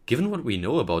 Monarchy? Given what we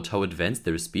know about how advanced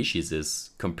their species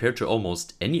is, compared to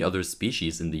almost any other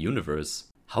species in the universe,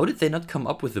 how did they not come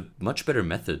up with a much better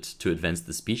method to advance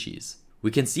the species?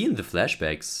 We can see in the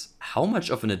flashbacks how much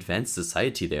of an advanced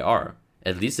society they are,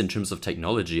 at least in terms of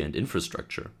technology and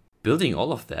infrastructure. Building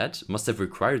all of that must have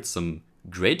required some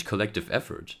great collective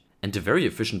effort and a very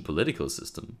efficient political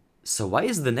system. So why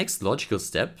is the next logical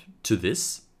step to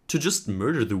this to just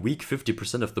murder the weak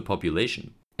 50% of the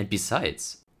population? And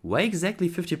besides, why exactly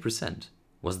 50%?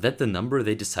 Was that the number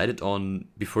they decided on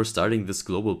before starting this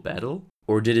global battle?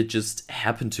 Or did it just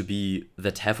happen to be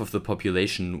that half of the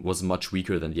population was much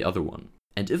weaker than the other one?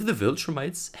 And if the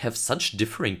Viltrumites have such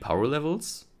differing power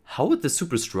levels, how would the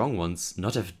super strong ones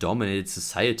not have dominated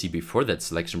society before that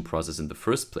selection process in the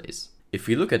first place? If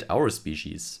we look at our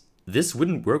species, this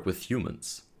wouldn't work with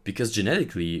humans, because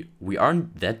genetically we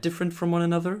aren't that different from one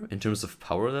another in terms of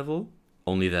power level,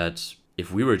 only that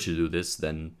if we were to do this,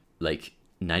 then like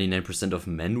 99% of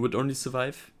men would only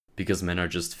survive, because men are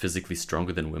just physically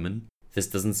stronger than women. This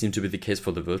doesn't seem to be the case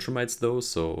for the Viltrumites though,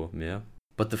 so yeah.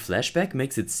 But the flashback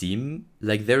makes it seem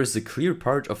like there is a clear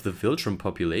part of the Viltrum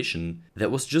population that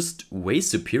was just way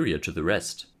superior to the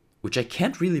rest, which I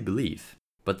can't really believe.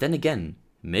 But then again,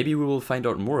 maybe we will find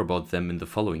out more about them in the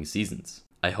following seasons.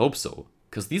 I hope so,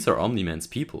 cause these are Omni-Man's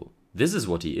people. This is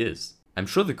what he is. I'm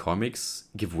sure the comics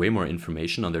give way more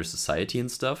information on their society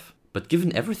and stuff, but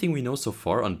given everything we know so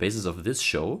far on basis of this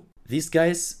show, these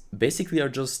guys basically are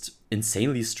just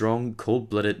insanely strong,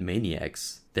 cold-blooded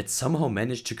maniacs that somehow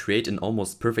managed to create an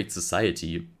almost perfect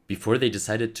society before they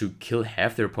decided to kill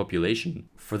half their population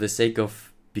for the sake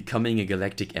of becoming a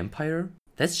galactic empire?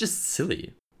 That's just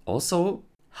silly. Also,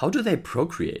 how do they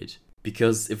procreate?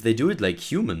 Because if they do it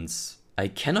like humans, I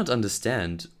cannot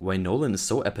understand why Nolan is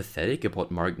so apathetic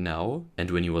about Mark now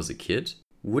and when he was a kid.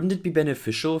 Wouldn't it be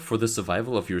beneficial for the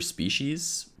survival of your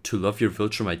species to love your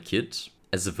Viltrumite kid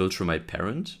as a Viltrumite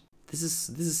parent? This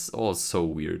is all so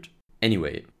weird.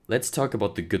 Anyway, let's talk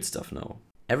about the good stuff now.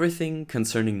 Everything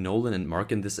concerning Nolan and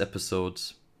Mark in this episode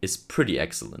is pretty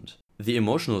excellent. The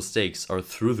emotional stakes are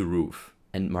through the roof,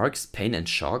 and Mark's pain and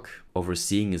shock over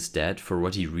seeing his dad for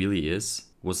what he really is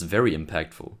was very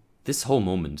impactful. This whole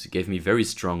moment gave me very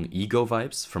strong Ego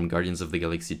vibes from Guardians of the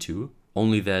Galaxy 2,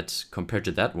 only that, compared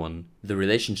to that one, the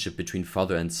relationship between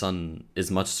father and son is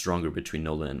much stronger between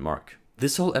Nolan and Mark.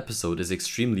 This whole episode is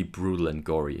extremely brutal and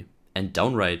gory, and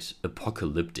downright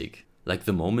apocalyptic. Like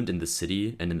the moment in the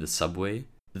city and in the subway,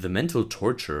 the mental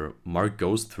torture Mark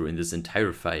goes through in this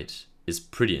entire fight is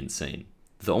pretty insane.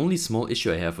 The only small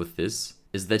issue I have with this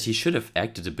is that he should have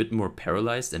acted a bit more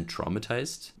paralyzed and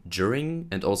traumatized during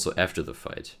and also after the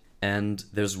fight. And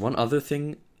there's one other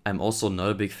thing I'm also not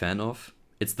a big fan of.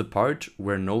 It's the part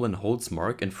where Nolan holds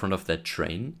Mark in front of that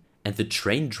train, and the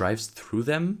train drives through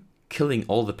them, killing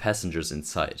all the passengers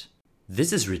inside.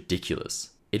 This is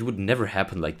ridiculous. It would never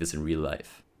happen like this in real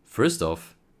life. First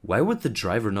off, why would the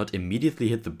driver not immediately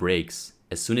hit the brakes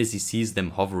as soon as he sees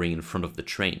them hovering in front of the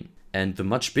train? And the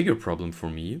much bigger problem for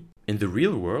me, in the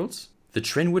real world, the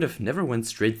train would have never went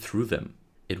straight through them.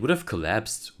 It would have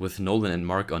collapsed with Nolan and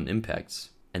Mark on impact,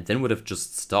 and then would have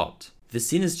just stopped. This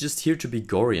scene is just here to be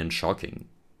gory and shocking,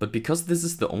 but because this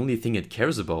is the only thing it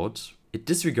cares about, it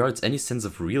disregards any sense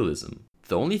of realism.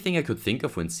 The only thing I could think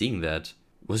of when seeing that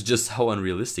was just how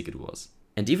unrealistic it was.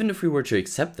 And even if we were to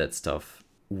accept that stuff,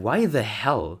 why the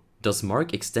hell does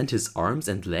Mark extend his arms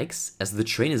and legs as the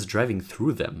train is driving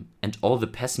through them and all the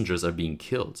passengers are being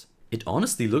killed? It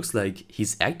honestly looks like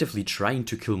he's actively trying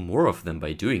to kill more of them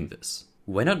by doing this.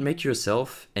 Why not make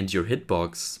yourself and your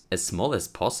hitbox as small as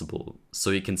possible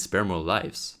so you can spare more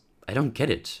lives? I don't get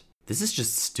it. This is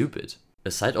just stupid.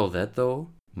 Aside all that though,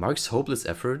 Mark's hopeless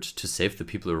effort to save the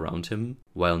people around him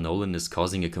while Nolan is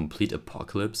causing a complete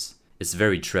apocalypse is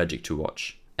very tragic to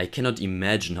watch. I cannot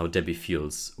imagine how Debbie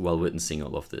feels while witnessing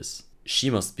all of this. She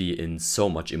must be in so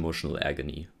much emotional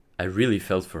agony. I really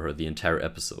felt for her the entire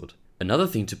episode. Another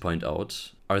thing to point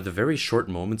out are the very short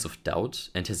moments of doubt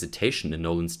and hesitation in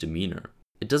Nolan's demeanor.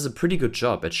 It does a pretty good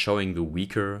job at showing the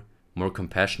weaker, more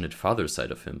compassionate father side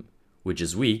of him, which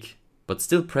is weak, but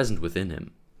still present within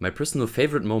him. My personal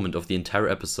favorite moment of the entire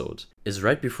episode is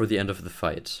right before the end of the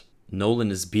fight. Nolan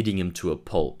is beating him to a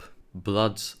pulp,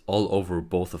 blood all over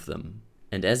both of them.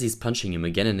 And as he's punching him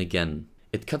again and again,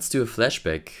 it cuts to a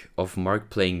flashback of Mark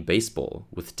playing baseball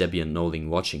with Debbie and Nolan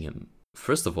watching him.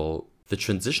 First of all, the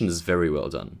transition is very well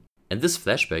done. And this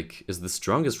flashback is the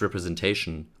strongest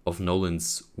representation of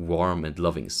Nolan's warm and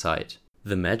loving side.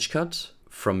 The match cut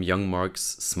from young Mark's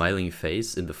smiling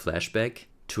face in the flashback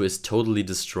to his totally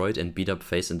destroyed and beat up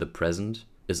face in the present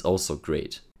is also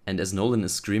great. And as Nolan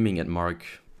is screaming at Mark,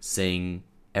 saying,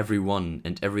 "Everyone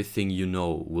and everything you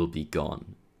know will be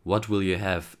gone. What will you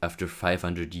have after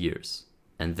 500 years?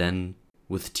 And then,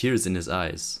 with tears in his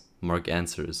eyes, Mark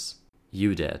answers,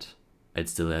 "You, Dad. I'd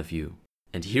still have you."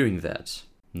 And hearing that,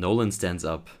 Nolan stands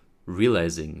up,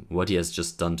 realizing what he has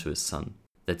just done to his son,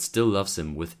 that still loves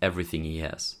him with everything he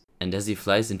has. And as he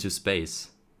flies into space,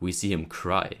 we see him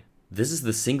cry. This is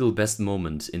the single best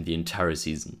moment in the entire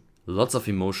season. Lots of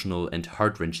emotional and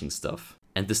heart-wrenching stuff.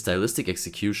 And the stylistic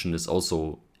execution is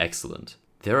also excellent.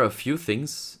 There are a few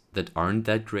things that aren't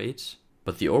that great,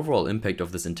 but the overall impact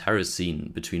of this entire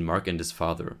scene between Mark and his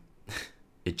father,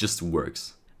 it just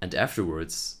works. And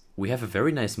afterwards, we have a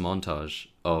very nice montage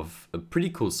of a pretty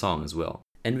cool song as well.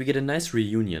 And we get a nice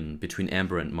reunion between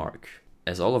Amber and Mark,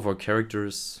 as all of our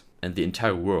characters and the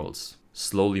entire world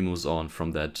slowly moves on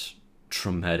from that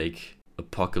traumatic,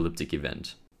 apocalyptic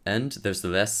event. And there's the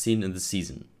last scene in the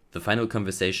season, the final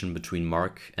conversation between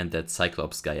Mark and that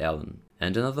Cyclops guy Alan,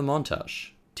 and another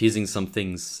montage, teasing some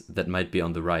things that might be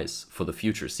on the rise for the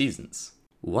future seasons.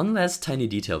 One last tiny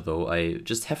detail though I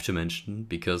just have to mention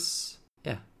because,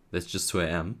 that's just who I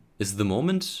am, is the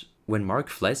moment when Mark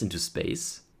flies into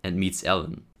space and meets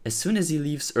Ellen. As soon as he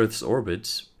leaves Earth's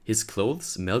orbit, his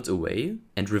clothes melt away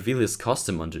and reveal his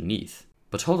costume underneath.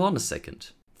 But hold on a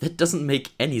second. That doesn't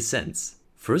make any sense.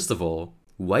 First of all,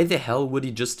 why the hell would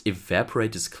he just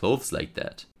evaporate his clothes like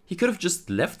that? He could have just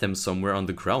left them somewhere on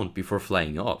the ground before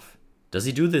flying off. Does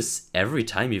he do this every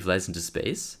time he flies into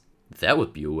space? That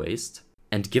would be a waste.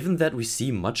 And given that we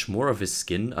see much more of his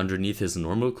skin underneath his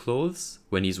normal clothes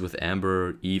when he's with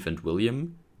Amber, Eve, and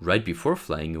William, right before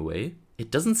flying away,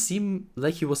 it doesn't seem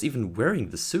like he was even wearing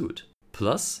the suit.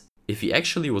 Plus, if he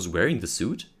actually was wearing the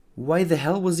suit, why the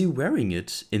hell was he wearing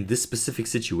it in this specific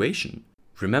situation?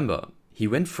 Remember, he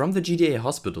went from the GDA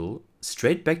hospital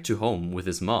straight back to home with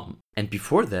his mom. And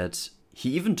before that,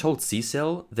 he even told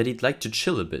C-Cell that he'd like to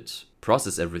chill a bit,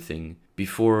 process everything,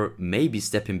 before maybe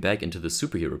stepping back into the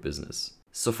superhero business.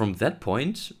 So from that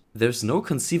point, there's no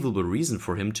conceivable reason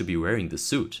for him to be wearing the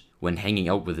suit when hanging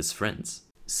out with his friends.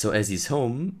 So as he's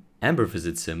home, Amber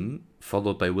visits him,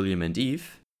 followed by William and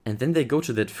Eve, and then they go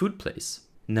to that food place.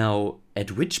 Now,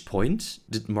 at which point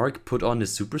did Mark put on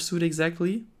his supersuit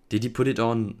exactly? Did he put it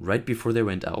on right before they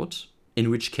went out? In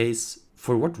which case,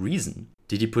 for what reason?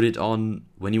 Did he put it on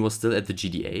when he was still at the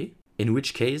GDA? In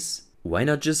which case, why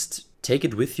not just take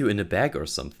it with you in a bag or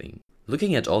something?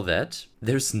 Looking at all that,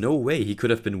 there's no way he could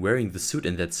have been wearing the suit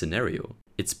in that scenario.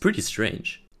 It's pretty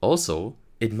strange. Also,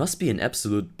 it must be an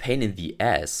absolute pain in the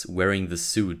ass wearing the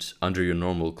suit under your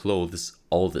normal clothes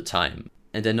all the time.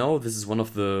 And I know this is one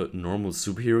of the normal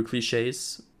superhero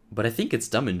cliches, but I think it's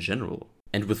dumb in general.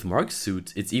 And with Mark's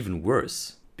suit, it's even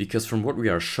worse. Because from what we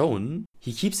are shown,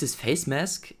 he keeps his face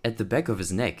mask at the back of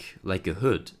his neck, like a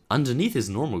hood, underneath his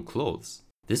normal clothes.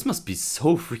 This must be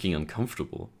so freaking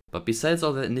uncomfortable. But besides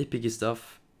all that nitpicky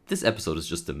stuff, this episode is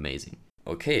just amazing.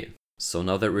 Okay, so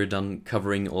now that we're done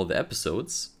covering all the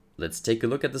episodes, let's take a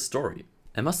look at the story.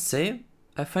 I must say,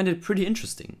 I find it pretty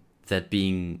interesting. That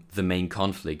being the main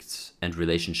conflict and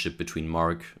relationship between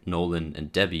Mark, Nolan,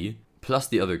 and Debbie, plus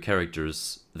the other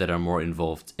characters that are more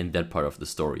involved in that part of the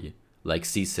story, like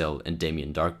C-Cell and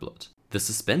Damien Darkblood. The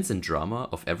suspense and drama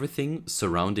of everything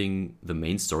surrounding the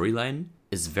main storyline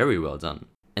is very well done.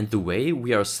 And the way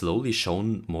we are slowly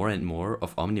shown more and more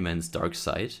of Omni-Man's dark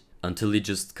side until he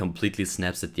just completely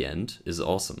snaps at the end is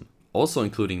awesome. Also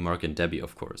including Mark and Debbie,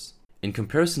 of course. In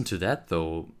comparison to that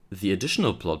though, the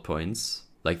additional plot points,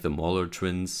 like the Mauler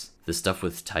twins, the stuff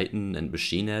with Titan and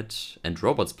Machine Head, and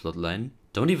Robot's plotline,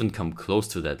 don't even come close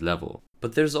to that level.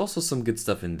 But there's also some good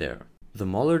stuff in there. The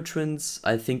Mauler twins,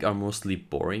 I think, are mostly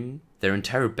boring. Their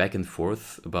entire back and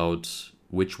forth about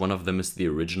which one of them is the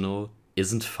original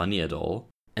isn't funny at all.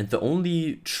 And the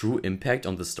only true impact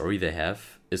on the story they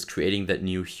have is creating that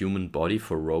new human body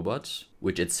for Robot,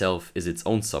 which itself is its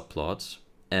own subplot,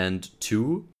 and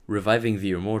 2, reviving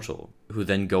the Immortal, who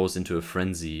then goes into a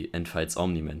frenzy and fights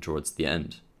Omni-Man towards the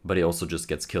end, but he also just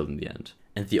gets killed in the end.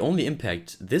 And the only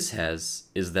impact this has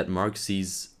is that Mark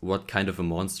sees what kind of a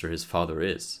monster his father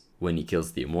is when he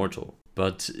kills the Immortal.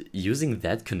 But using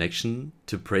that connection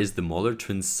to praise the Mauler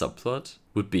twins subplot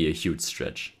would be a huge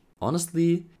stretch.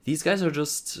 Honestly, these guys are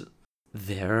just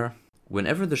there.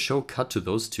 Whenever the show cut to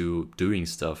those two doing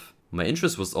stuff, my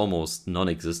interest was almost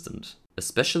non-existent,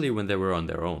 especially when they were on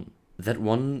their own. That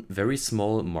one very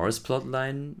small Mars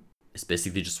plotline is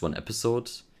basically just one episode.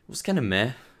 It was kinda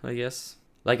meh, I guess.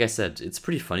 Like I said, it's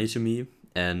pretty funny to me,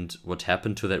 and what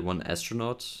happened to that one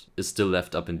astronaut is still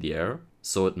left up in the air,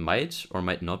 so it might or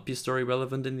might not be story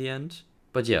relevant in the end.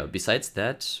 But yeah, besides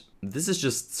that, this is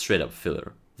just straight up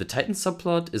filler. The Titan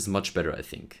subplot is much better, I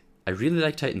think. I really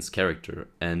like Titan's character,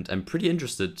 and I'm pretty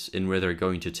interested in where they're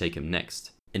going to take him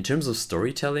next. In terms of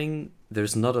storytelling,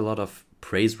 there's not a lot of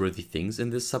praiseworthy things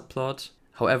in this subplot.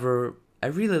 However, I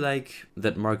really like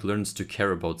that Mark learns to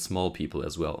care about small people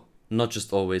as well, not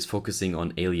just always focusing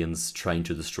on aliens trying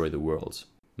to destroy the world.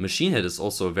 Machine Head is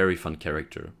also a very fun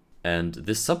character, and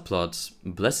this subplot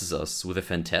blesses us with a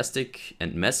fantastic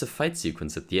and massive fight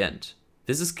sequence at the end.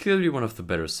 This is clearly one of the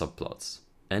better subplots,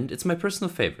 and it's my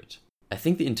personal favorite. I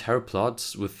think the entire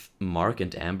plot with Mark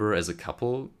and Amber as a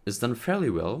couple is done fairly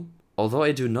well, although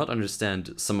I do not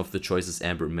understand some of the choices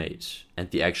Amber made and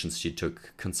the actions she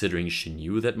took considering she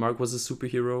knew that Mark was a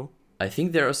superhero. I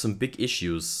think there are some big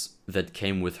issues that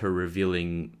came with her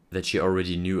revealing that she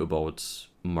already knew about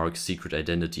Mark's secret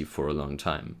identity for a long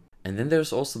time. And then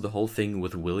there's also the whole thing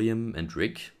with William and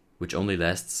Rick, which only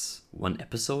lasts one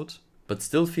episode, but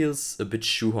still feels a bit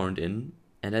shoehorned in.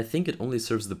 And I think it only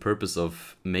serves the purpose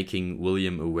of making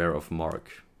William aware of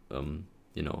Mark,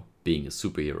 being a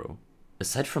superhero.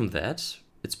 Aside from that,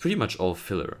 it's pretty much all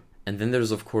filler. And then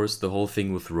there's of course the whole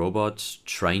thing with Robot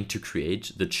trying to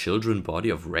create the children body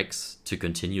of Rex to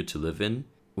continue to live in,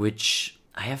 which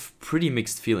I have pretty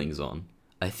mixed feelings on.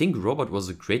 I think Robot was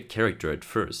a great character at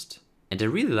first, and I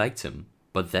really liked him,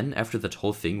 but then after that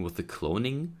whole thing with the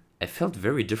cloning, I felt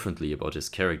very differently about his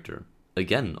character.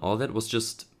 Again, all that was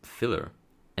just filler.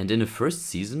 And in a first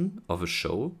season of a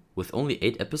show with only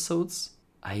 8 episodes,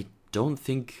 I don't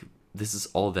think this is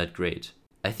all that great.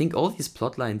 I think all these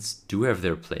plotlines do have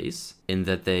their place in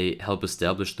that they help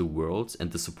establish the world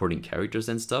and the supporting characters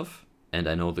and stuff. And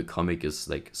I know the comic is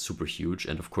like super huge,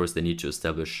 and of course they need to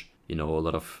establish, a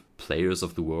lot of players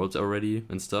of the world already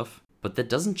and stuff. But that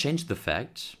doesn't change the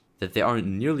fact that they aren't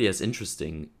nearly as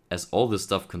interesting as all the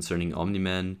stuff concerning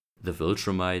Omni-Man, the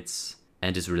Viltrumites,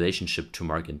 and his relationship to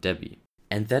Mark and Debbie.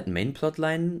 And that main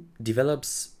plotline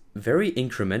develops very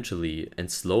incrementally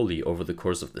and slowly over the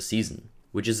course of the season,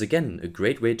 which is again a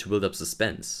great way to build up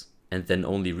suspense, and then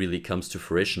only really comes to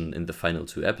fruition in the final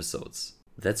 2 episodes.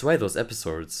 That's why those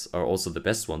episodes are also the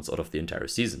best ones out of the entire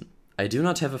season. I do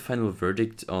not have a final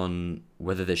verdict on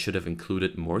whether they should have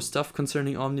included more stuff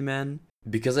concerning Omni-Man,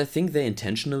 because I think they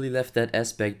intentionally left that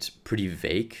aspect pretty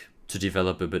vague to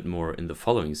develop a bit more in the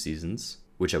following seasons,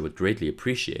 which I would greatly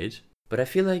appreciate. But I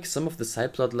feel like some of the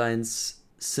side plot lines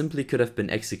simply could have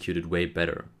been executed way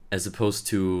better, as opposed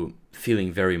to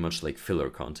feeling very much like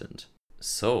filler content.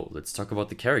 So, let's talk about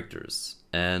the characters.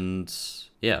 And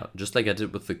yeah, just like I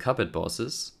did with the Cuphead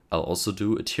bosses, I'll also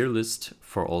do a tier list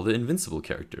for all the Invincible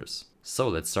characters. So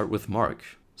let's start with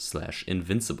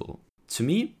Mark/Invincible. To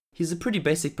me, he's a pretty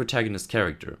basic protagonist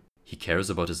character. He cares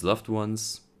about his loved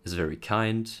ones, is very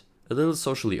kind, a little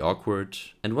socially awkward,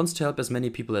 and wants to help as many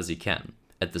people as he can.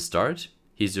 At the start,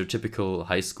 he's your typical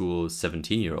high school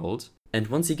 17-year-old, and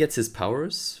once he gets his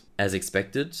powers, as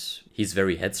expected, he's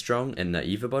very headstrong and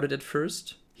naive about it at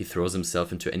first. He throws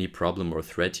himself into any problem or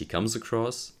threat he comes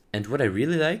across. And what I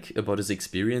really like about his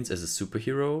experience as a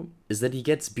superhero is that he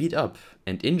gets beat up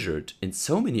and injured in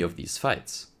so many of these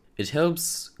fights. It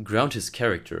helps ground his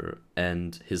character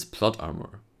and his plot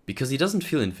armor, because he doesn't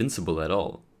feel invincible at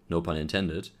all, no pun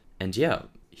intended. And yeah,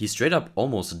 he straight up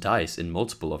almost dies in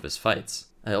multiple of his fights.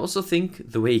 I also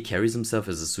think the way he carries himself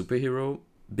as a superhero,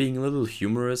 being a little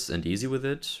humorous and easy with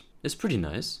it, is pretty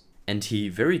nice. And he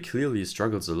very clearly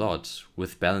struggles a lot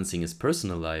with balancing his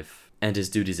personal life and his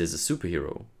duties as a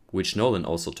superhero, which Nolan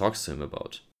also talks to him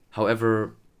about.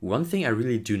 However, one thing I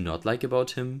really do not like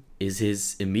about him is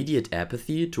his immediate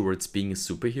apathy towards being a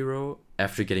superhero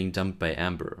after getting dumped by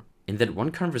Amber. In that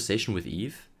one conversation with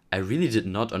Eve, I really did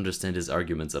not understand his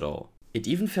arguments at all. It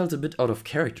even felt a bit out of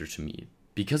character to me,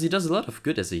 because he does a lot of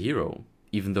good as a hero.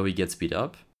 Even though he gets beat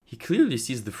up, he clearly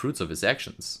sees the fruits of his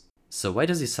actions. So why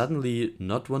does he suddenly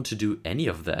not want to do any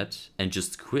of that and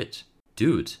just quit?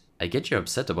 Dude, I get you're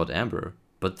upset about Amber,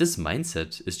 but this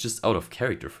mindset is just out of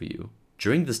character for you.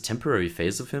 During this temporary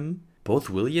phase of him, both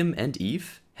William and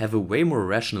Eve have a way more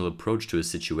rational approach to a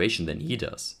situation than he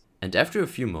does. And after a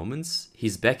few moments,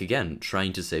 he's back again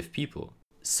trying to save people.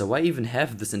 So why even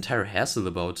have this entire hassle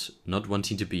about not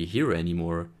wanting to be a hero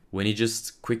anymore when he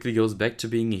just quickly goes back to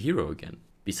being a hero again?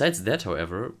 Besides that,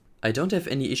 however, I don't have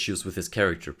any issues with his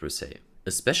character per se,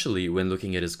 especially when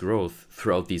looking at his growth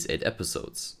throughout these 8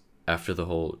 episodes, after the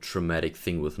whole traumatic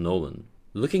thing with Nolan.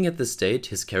 Looking at the state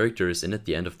his character is in at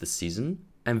the end of the season,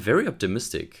 I'm very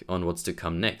optimistic on what's to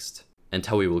come next, and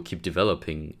how he will keep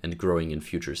developing and growing in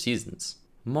future seasons.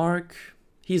 Mark,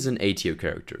 he's an A-tier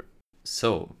character.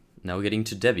 So, now getting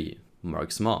to Debbie,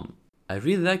 Mark's mom. I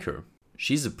really like her.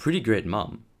 She's a pretty great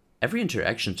mom. Every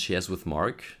interaction she has with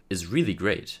Mark is really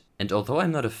great, and although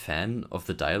I'm not a fan of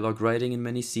the dialogue writing in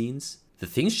many scenes, the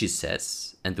things she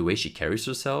says and the way she carries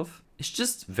herself is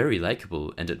just very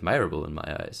likable and admirable in my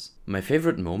eyes. My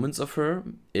favorite moments of her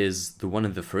is the one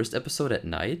in the first episode at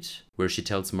night, where she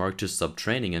tells Mark to stop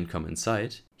training and come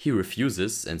inside. He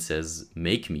refuses and says,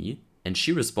 "Make me," and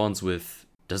she responds with,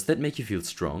 "Does that make you feel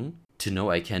strong? To know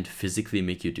I can't physically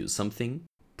make you do something?"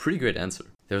 Pretty great answer.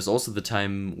 There's also the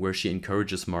time where she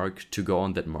encourages Mark to go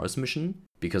on that Mars mission,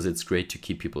 because it's great to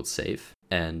keep people safe,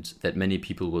 and that many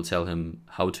people will tell him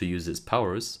how to use his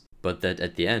powers, but that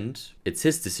at the end, it's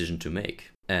his decision to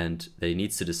make, and that he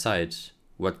needs to decide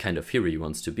what kind of hero he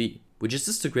wants to be, which is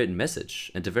just a great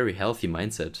message and a very healthy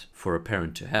mindset for a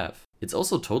parent to have. It's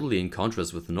also totally in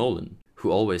contrast with Nolan, who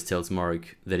always tells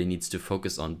Mark that he needs to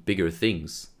focus on bigger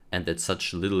things, and that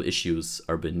such little issues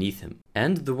are beneath him.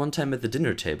 And the one time at the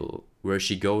dinner table, where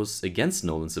she goes against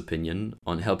Nolan's opinion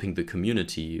on helping the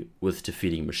community with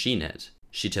defeating Machine Head.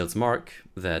 She tells Mark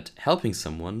that helping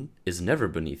someone is never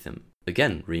beneath him,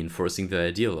 again reinforcing the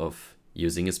ideal of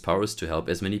using his powers to help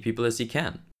as many people as he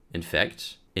can. In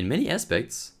fact, in many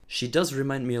aspects, she does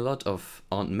remind me a lot of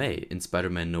Aunt May in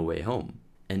Spider-Man No Way Home.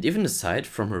 And even aside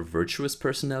from her virtuous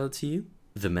personality,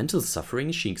 the mental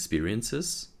suffering she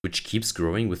experiences, which keeps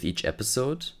growing with each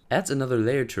episode, adds another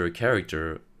layer to her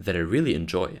character that I really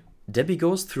enjoy. Debbie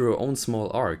goes through her own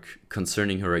small arc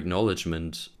concerning her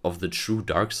acknowledgement of the true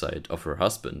dark side of her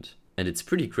husband, and it's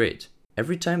pretty great.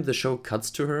 Every time the show cuts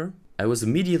to her, I was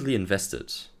immediately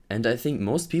invested, and I think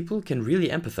most people can really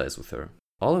empathize with her.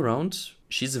 All around,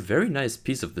 she's a very nice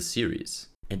piece of the series.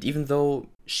 And even though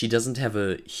she doesn't have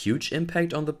a huge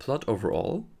impact on the plot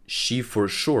overall, she for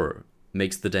sure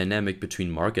makes the dynamic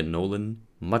between Mark and Nolan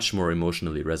much more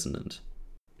emotionally resonant.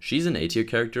 She's an A-tier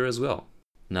character as well.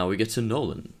 Now we get to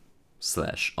Nolan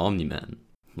 / Omni-Man.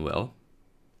 Well,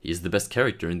 he's the best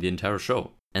character in the entire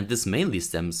show. And this mainly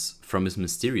stems from his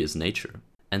mysterious nature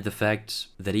and the fact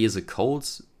that he is a cold,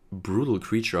 brutal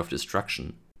creature of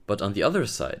destruction. But on the other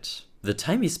side, the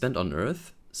time he spent on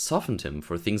Earth softened him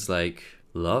for things like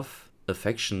love,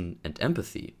 affection, and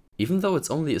empathy. Even though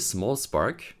it's only a small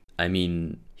spark, I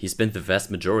mean, he spent the vast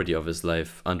majority of his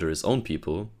life under his own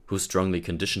people, who strongly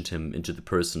conditioned him into the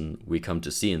person we come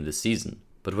to see in this season.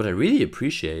 But what I really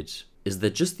appreciate is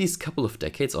that just these couple of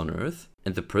decades on Earth,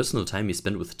 and the personal time he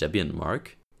spent with Debbie and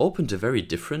Mark, opened a very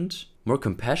different, more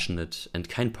compassionate, and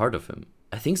kind part of him.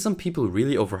 I think some people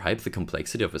really overhype the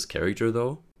complexity of his character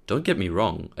though. Don't get me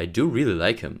wrong, I do really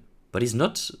like him, but he's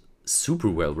not super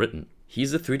well written.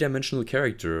 He's a three-dimensional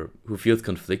character who feels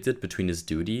conflicted between his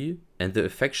duty and the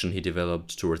affection he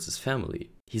developed towards his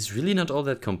family. He's really not all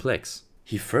that complex.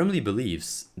 He firmly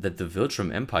believes that the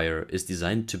Viltrum Empire is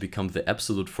designed to become the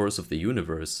absolute force of the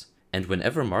universe, and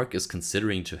whenever Mark is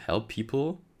considering to help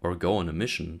people or go on a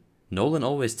mission, Nolan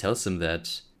always tells him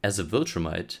that, as a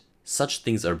Viltrumite, such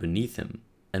things are beneath him.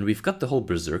 And we've got the whole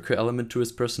berserker element to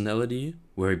his personality,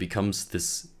 where he becomes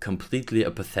this completely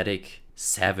apathetic,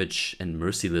 savage, and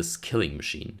merciless killing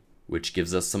machine, which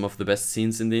gives us some of the best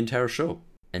scenes in the entire show.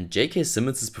 And J.K.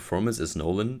 Simmons' performance as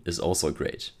Nolan is also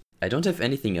great. I don't have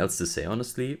anything else to say,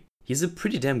 honestly. He's a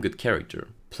pretty damn good character.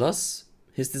 Plus,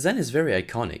 his design is very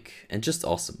iconic and just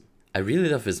awesome. I really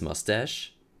love his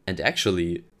mustache, and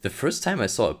actually, the first time I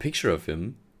saw a picture of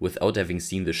him, without having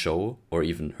seen the show or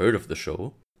even heard of the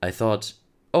show, I thought,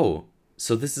 oh,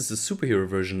 so this is a superhero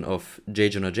version of J.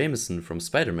 Jonah Jameson from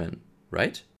Spider-Man,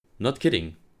 right? Not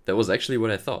kidding, that was actually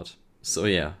what I thought. So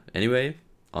yeah, anyway,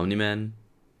 Omni-Man,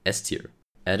 S tier.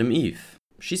 Adam Eve.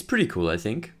 She's pretty cool, I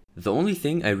think. The only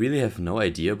thing I really have no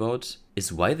idea about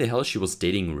is why the hell she was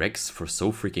dating Rex for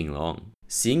so freaking long.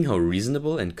 Seeing how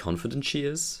reasonable and confident she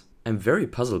is, I'm very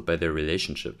puzzled by their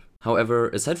relationship. However,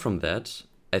 aside from that,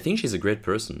 I think she's a great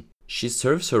person. She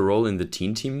serves her role in the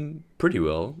teen team pretty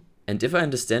well, and if I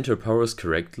understand her powers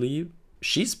correctly,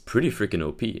 she's pretty freaking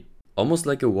OP. Almost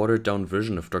like a watered down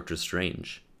version of Doctor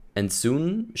Strange. And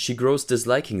soon, she grows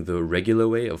disliking the regular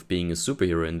way of being a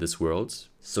superhero in this world,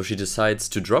 so she decides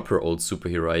to drop her old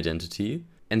superhero identity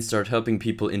and start helping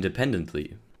people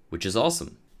independently, which is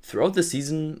awesome. Throughout the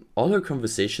season, all her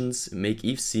conversations make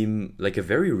Eve seem like a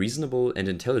very reasonable and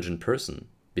intelligent person,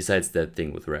 besides that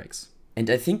thing with Rex. And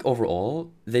I think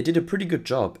overall, they did a pretty good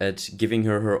job at giving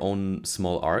her her own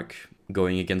small arc,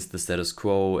 going against the status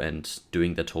quo and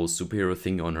doing that whole superhero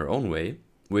thing on her own way,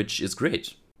 which is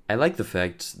great. I like the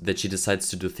fact that she decides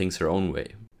to do things her own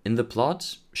way. In the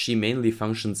plot, she mainly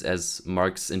functions as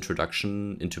Mark's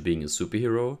introduction into being a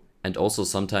superhero, and also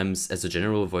sometimes as a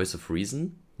general voice of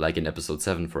reason, like in episode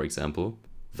 7 for example.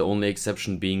 The only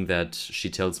exception being that she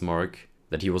tells Mark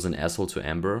that he was an asshole to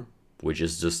Amber, which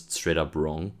is just straight up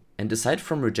wrong. And aside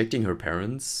from rejecting her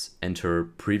parents and her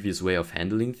previous way of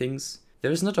handling things,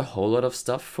 there's not a whole lot of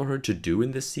stuff for her to do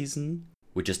in this season,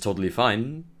 which is totally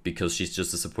fine, because she's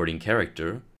just a supporting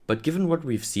character. But given what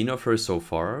we've seen of her so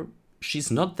far,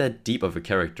 she's not that deep of a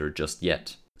character just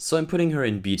yet. So I'm putting her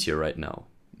in B tier right now,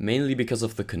 mainly because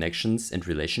of the connections and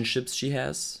relationships she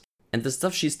has. And the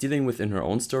stuff she's dealing with in her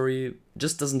own story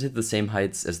just doesn't hit the same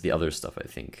heights as the other stuff, I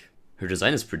think. Her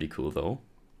design is pretty cool though.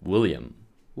 William.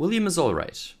 William is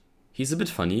alright. He's a bit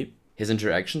funny. His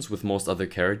interactions with most other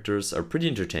characters are pretty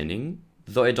entertaining,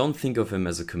 though I don't think of him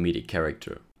as a comedic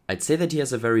character. I'd say that he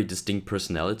has a very distinct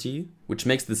personality, which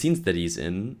makes the scenes that he's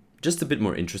in just a bit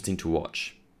more interesting to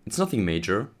watch. It's nothing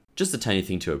major, just a tiny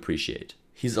thing to appreciate.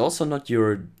 He's also not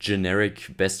your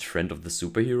generic best friend of the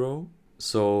superhero,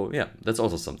 so yeah, that's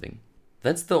also something.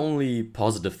 That's the only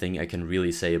positive thing I can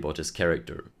really say about his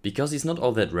character, because he's not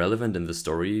all that relevant in the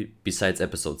story besides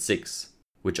episode 6,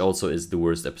 which also is the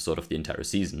worst episode of the entire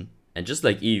season. And just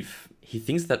like Eve, he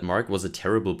thinks that Mark was a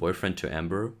terrible boyfriend to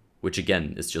Amber, which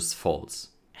again is just false.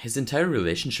 His entire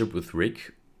relationship with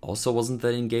Rick also wasn't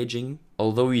that engaging.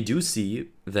 Although we do see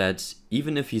that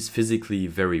even if he's physically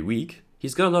very weak,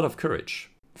 he's got a lot of courage.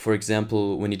 For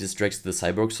example, when he distracts the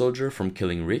cyborg soldier from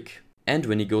killing Rick, and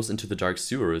when he goes into the dark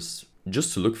sewers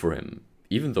just to look for him,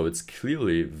 even though it's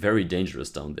clearly very dangerous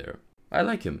down there. I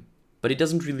like him, but he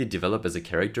doesn't really develop as a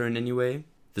character in any way.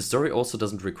 The story also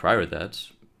doesn't require that,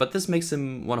 but this makes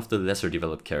him one of the lesser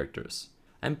developed characters.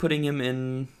 I'm putting him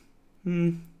in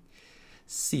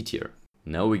C tier.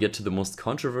 Now we get to the most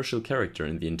controversial character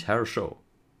in the entire show,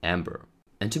 Amber.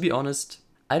 And to be honest,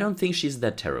 I don't think she's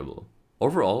that terrible.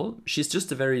 Overall, she's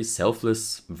just a very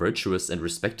selfless, virtuous, and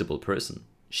respectable person.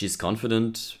 She's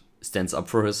confident, stands up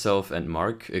for herself and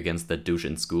Mark against that douche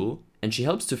in school, and she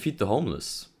helps to feed the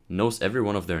homeless, knows every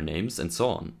one of their names, and so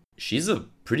on. She's a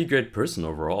pretty great person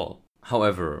overall.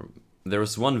 However, there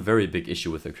is one very big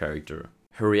issue with her character.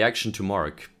 Her reaction to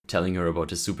Mark telling her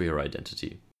about his superhero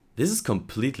identity. This is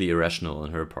completely irrational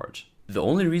on her part. The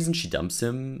only reason she dumps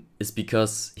him is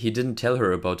because he didn't tell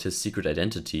her about his secret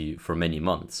identity for many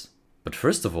months. But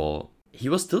first of all, he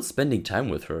was still spending time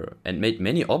with her and made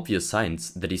many obvious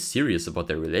signs that he's serious about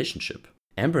their relationship.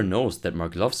 Amber knows that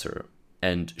Mark loves her,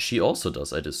 and she also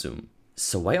does, I'd assume.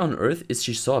 So why on earth is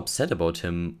she so upset about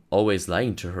him always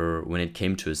lying to her when it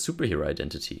came to his superhero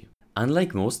identity?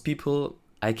 Unlike most people,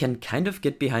 I can kind of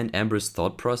get behind Amber's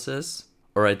thought process,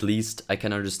 or at least I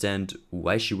can understand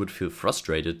why she would feel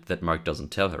frustrated that Mark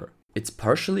doesn't tell her. It's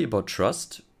partially about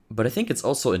trust, but I think it's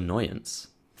also annoyance.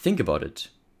 Think about it.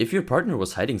 If your partner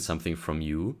was hiding something from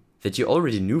you that you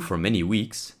already knew for many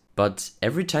weeks, but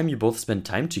every time you both spend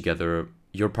time together,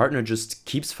 your partner just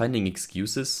keeps finding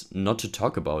excuses not to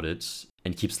talk about it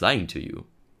and keeps lying to you,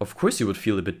 of course you would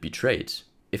feel a bit betrayed.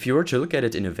 If you were to look at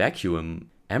it in a vacuum,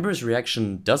 Amber's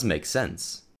reaction does make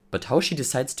sense, but how she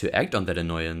decides to act on that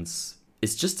annoyance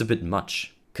is just a bit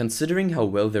much. Considering how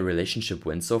well their relationship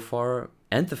went so far,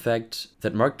 and the fact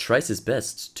that Mark tries his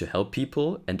best to help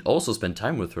people and also spend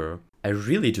time with her, I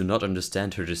really do not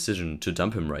understand her decision to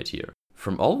dump him right here.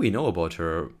 From all we know about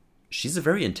her, she's a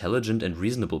very intelligent and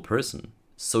reasonable person,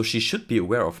 so she should be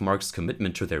aware of Mark's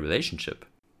commitment to their relationship.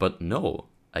 But no,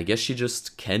 I guess she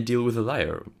just can't deal with a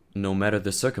liar, no matter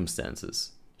the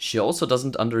circumstances. She also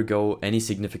doesn't undergo any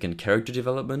significant character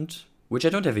development, which I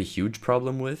don't have a huge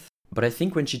problem with, but I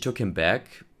think when she took him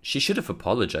back, she should have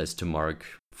apologized to Mark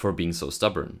for being so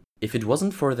stubborn. If it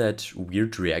wasn't for that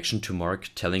weird reaction to Mark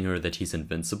telling her that he's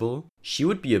invincible, she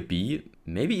would be a B,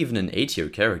 maybe even an A tier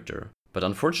character. But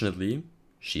unfortunately,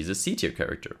 she's a C tier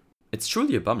character. It's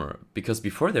truly a bummer, because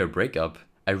before their breakup,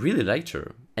 I really liked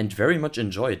her, and very much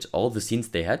enjoyed all the scenes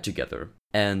they had together.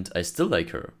 And I still like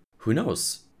her. Who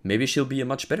knows? Maybe she'll be a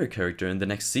much better character in the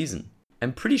next season.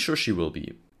 I'm pretty sure she will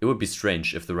be. It would be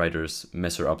strange if the writers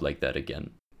mess her up like that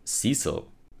again.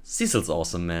 Cecil. Cecil's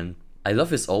awesome, man. I love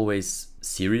his always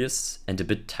serious and a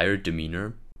bit tired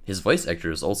demeanor. His voice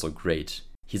actor is also great.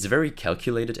 He's a very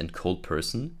calculated and cold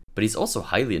person, but he's also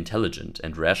highly intelligent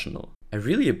and rational. I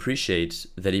really appreciate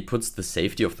that he puts the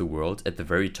safety of the world at the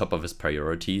very top of his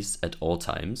priorities at all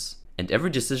times, and every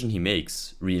decision he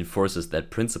makes reinforces that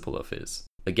principle of his.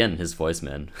 Again, his voice,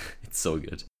 man. It's so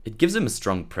good. It gives him a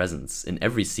strong presence in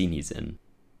every scene he's in.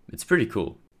 It's pretty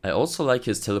cool. I also like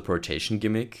his teleportation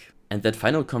gimmick, and that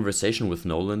final conversation with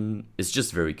Nolan is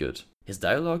just very good. His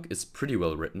dialogue is pretty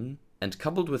well written, and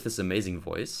coupled with his amazing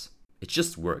voice, it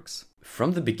just works.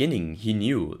 From the beginning, he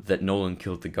knew that Nolan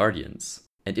killed the Guardians,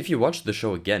 and if you watch the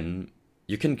show again,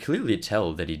 you can clearly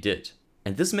tell that he did.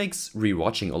 And this makes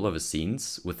rewatching all of his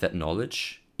scenes with that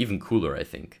knowledge even cooler, I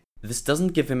think. This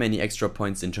doesn't give him any extra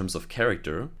points in terms of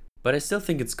character, but I still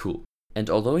think it's cool. And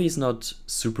although he's not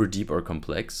super deep or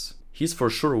complex, he's for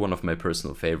sure one of my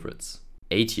personal favorites.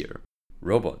 A tier.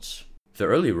 Robot. The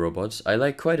early Robot I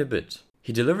like quite a bit.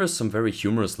 He delivers some very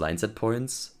humorous lines at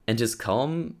points, and his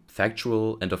calm,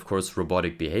 factual, and of course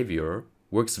robotic behavior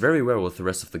works very well with the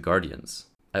rest of the Guardians.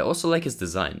 I also like his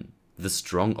design. The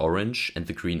strong orange and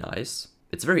the green eyes.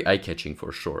 It's very eye-catching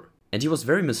for sure. And he was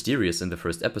very mysterious in the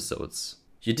first episodes.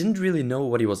 You didn't really know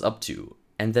what he was up to,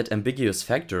 and that ambiguous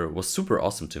factor was super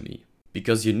awesome to me.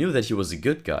 Because you knew that he was a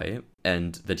good guy,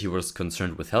 and that he was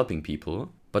concerned with helping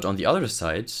people, but on the other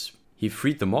side, he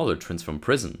freed the Mauler twins from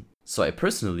prison. So I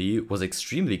personally was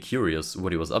extremely curious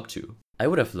what he was up to. I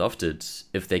would have loved it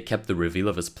if they kept the reveal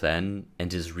of his plan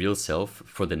and his real self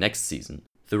for the next season.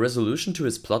 The resolution to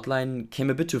his plotline came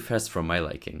a bit too fast for my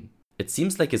liking. It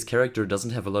seems like his character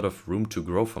doesn't have a lot of room to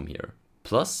grow from here.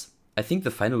 Plus, I think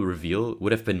the final reveal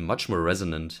would have been much more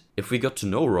resonant if we got to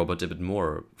know Robot a bit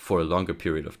more for a longer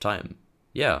period of time.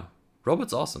 Yeah,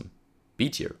 Robot's awesome. B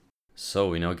tier. So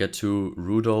we now get to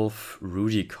Rudolph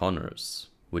Rudy Connors,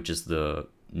 which is the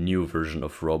new version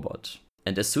of Robot.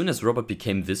 And as soon as Robot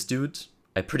became this dude,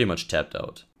 I pretty much tapped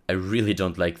out. I really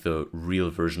don't like the real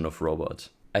version of Robot.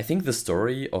 I think the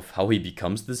story of how he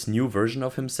becomes this new version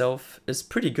of himself is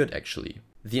pretty good actually.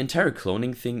 The entire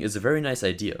cloning thing is a very nice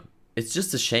idea. It's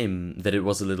just a shame that it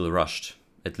was a little rushed,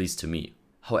 at least to me.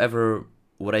 However,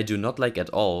 what I do not like at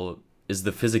all is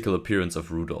the physical appearance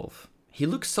of Rudolph. He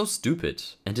looks so stupid,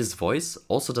 and his voice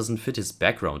also doesn't fit his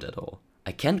background at all.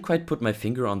 I can't quite put my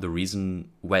finger on the reason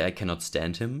why I cannot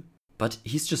stand him, but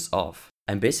he's just off.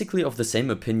 I'm basically of the same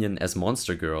opinion as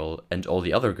Monster Girl and all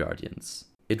the other Guardians.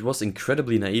 It was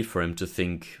incredibly naive for him to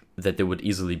think that they would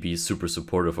easily be super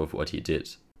supportive of what he did.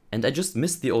 And I just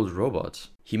missed the old Robot.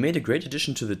 He made a great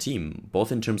addition to the team,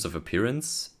 both in terms of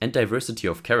appearance and diversity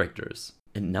of characters.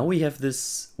 And now we have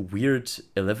this weird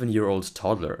 11-year-old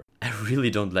toddler. I really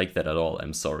don't like that at all,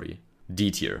 I'm sorry.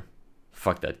 D tier.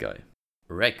 Fuck that guy.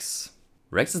 Rex.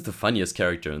 Rex is the funniest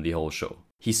character in the whole show.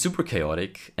 He's super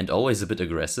chaotic and always a bit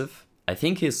aggressive. I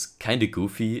think his kinda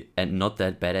goofy and not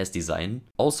that badass design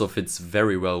also fits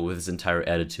very well with his entire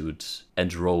attitude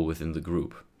and role within the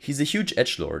group. He's a huge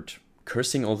edgelord,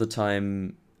 cursing all the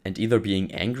time and either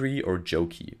being angry or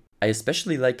jokey. I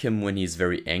especially like him when he's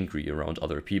very angry around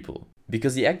other people,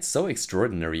 because he acts so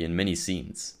extraordinary in many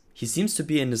scenes. He seems to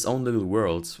be in his own little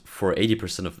world for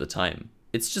 80% of the time.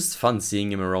 It's just fun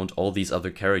seeing him around all these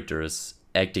other characters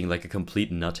acting like a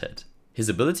complete nuthead. His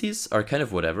abilities are kind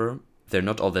of whatever. They're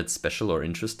not all that special or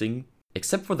interesting,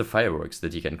 except for the fireworks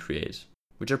that he can create,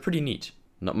 which are pretty neat.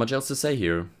 Not much else to say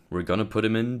here, we're gonna put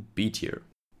him in B tier.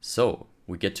 So,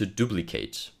 we get to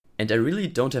Duplicate. And I really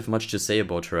don't have much to say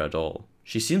about her at all.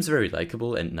 She seems very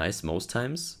likable and nice most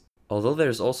times, although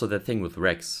there's also that thing with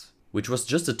Rex, which was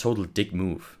just a total dick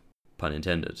move, pun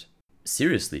intended.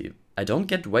 Seriously, I don't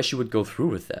get why she would go through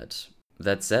with that.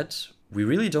 That said, we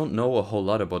really don't know a whole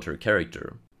lot about her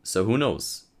character, so who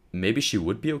knows? Maybe she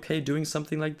would be okay doing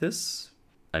something like this?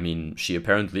 I mean, she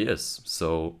apparently is,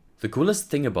 so... The coolest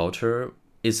thing about her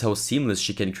is how seamless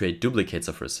she can create duplicates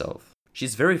of herself.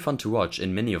 She's very fun to watch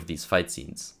in many of these fight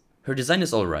scenes. Her design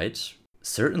is alright,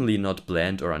 certainly not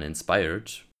bland or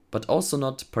uninspired, but also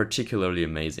not particularly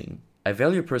amazing. I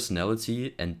value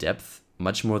personality and depth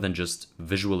much more than just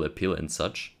visual appeal and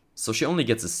such, so she only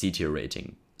gets a C tier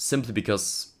rating, simply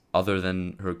because, other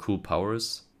than her cool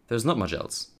powers, there's not much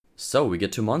else. So we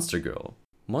get to Monster Girl.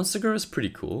 Monster Girl is pretty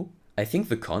cool. I think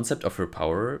the concept of her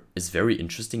power is very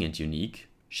interesting and unique.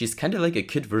 She's kinda like a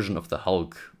kid version of the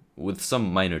Hulk, with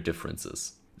some minor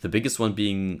differences. The biggest one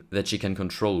being that she can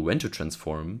control when to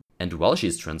transform, and while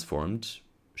she's transformed,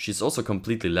 she's also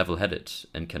completely level-headed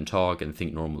and can talk and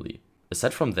think normally.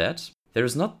 Aside from that, there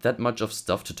is not that much of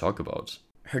stuff to talk about.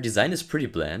 Her design is pretty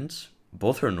bland,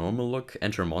 both her normal look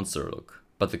and her monster look,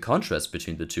 but the contrast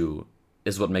between the two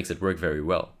is what makes it work very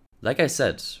well. Like I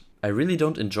said, I really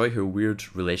don't enjoy her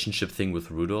weird relationship thing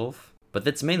with Rudolph, but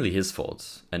that's mainly his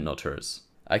fault and not hers.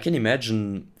 I can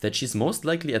imagine that she's most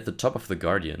likely at the top of the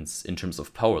Guardians in terms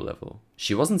of power level.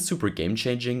 She wasn't super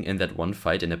game-changing in that one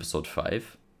fight in episode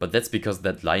 5, but that's because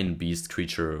that lion beast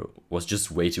creature was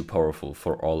just way too powerful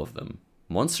for all of them.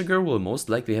 Monster Girl will most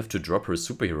likely have to drop her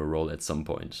superhero role at some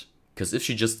point, cause if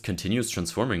she just continues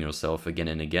transforming herself again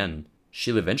and again,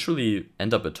 she'll eventually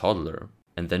end up a toddler,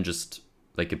 and then just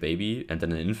like a baby, and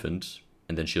then an infant,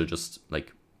 and then she'll just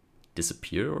like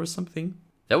disappear or something.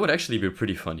 That would actually be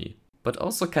pretty funny, but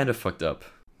also kind of fucked up.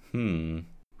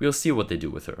 We'll see what they do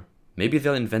with her. Maybe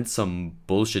they'll invent some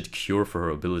bullshit cure for her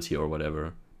ability or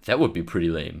whatever. That would be pretty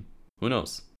lame. Who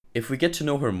knows? If we get to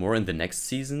know her more in the next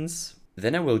seasons,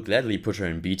 then I will gladly put her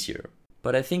in B tier.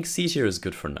 But I think C tier is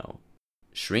good for now.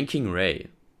 Shrinking Ray.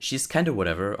 She's kinda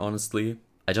whatever, honestly.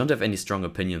 I don't have any strong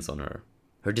opinions on her.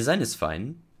 Her design is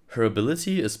fine. Her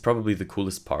ability is probably the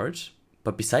coolest part.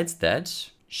 But besides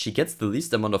that, she gets the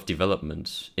least amount of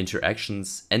development,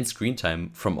 interactions, and screen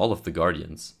time from all of the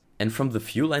Guardians. And from the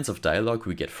few lines of dialogue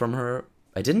we get from her,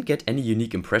 I didn't get any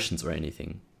unique impressions or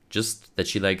anything. Just that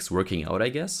she likes working out, I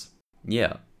guess?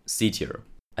 Yeah, C tier.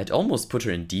 I'd almost put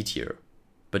her in D tier,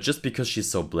 but just because she's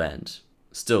so bland.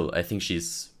 Still, I think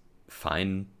she's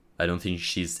fine. I don't think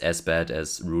she's as bad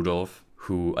as Rudolph,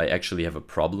 who I actually have a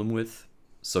problem with.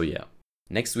 So yeah.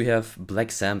 Next we have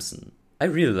Black Samson. I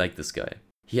really like this guy.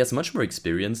 He has much more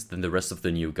experience than the rest of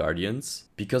the new Guardians,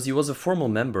 because he was a formal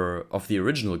member of the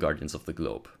original Guardians of the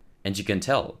Globe. And you can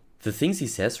tell, the things he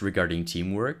says regarding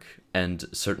teamwork and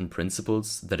certain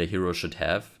principles that a hero should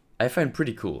have, I find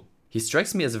pretty cool. He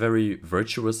strikes me as a very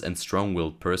virtuous and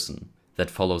strong-willed person that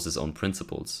follows his own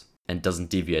principles and doesn't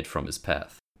deviate from his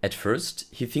path. At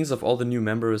first, he thinks of all the new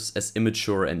members as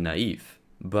immature and naive,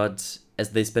 but as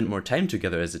they spend more time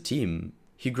together as a team,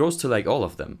 he grows to like all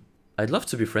of them. I'd love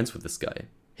to be friends with this guy.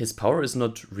 His power is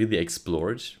not really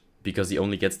explored, because he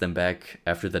only gets them back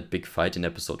after that big fight in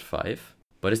episode 5,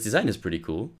 but his design is pretty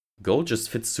cool. Gold just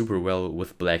fits super well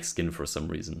with black skin for some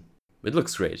reason. It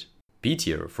looks great. B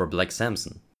tier for Black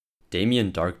Samson.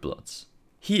 Damien Darkblood.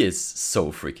 He is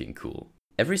so freaking cool.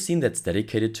 Every scene that's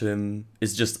dedicated to him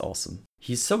is just awesome.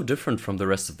 He's so different from the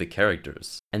rest of the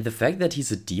characters. And the fact that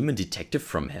he's a demon detective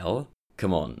from hell?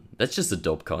 Come on, that's just a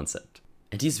dope concept.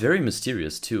 And he's very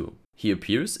mysterious too. He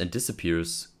appears and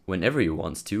disappears whenever he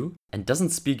wants to, and doesn't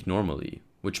speak normally,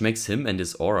 which makes him and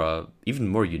his aura even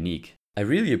more unique. I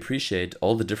really appreciate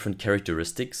all the different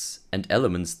characteristics and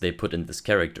elements they put in this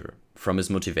character. From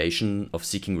his motivation of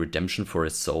seeking redemption for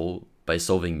his soul by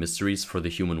solving mysteries for the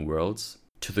human worlds,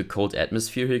 to the cold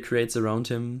atmosphere he creates around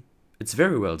him. It's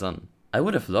very well done. I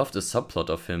would have loved a subplot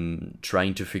of him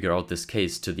trying to figure out this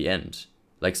case to the end,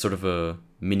 like sort of a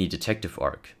mini detective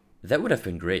arc. That would have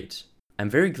been great. I'm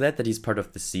very glad that he's part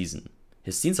of this season.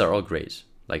 His scenes are all great,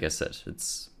 like I said,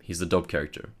 he's a dope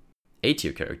character. A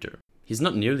tier character. He's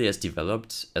not nearly as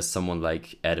developed as someone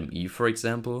like Adam E, for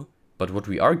example, but what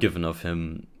we are given of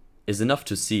him is enough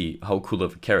to see how cool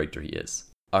of a character he is.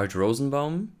 Art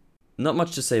Rosenbaum? Not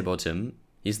much to say about him.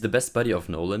 He's the best buddy of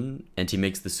Nolan, and he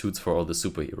makes the suits for all the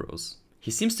superheroes.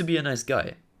 He seems to be a nice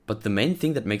guy, but the main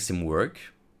thing that makes him work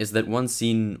is that one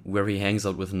scene where he hangs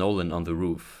out with Nolan on the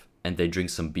roof, and they drink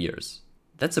some beers.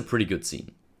 That's a pretty good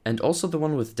scene. And also the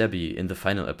one with Debbie in the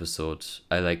final episode,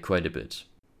 I like quite a bit.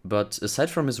 But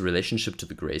aside from his relationship to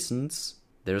the Graysons,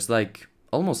 there's like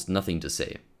almost nothing to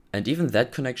say. And even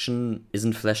that connection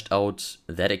isn't fleshed out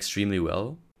that extremely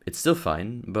well. It's still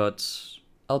fine, but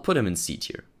I'll put him in C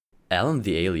tier. Alan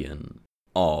the Alien.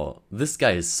 Aw, this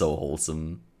guy is so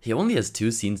wholesome. He only has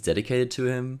 2 scenes dedicated to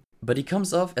him, but he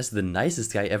comes off as the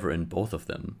nicest guy ever in both of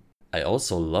them. I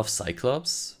also love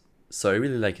Cyclops, so I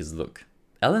really like his look.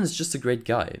 Alan is just a great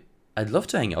guy. I'd love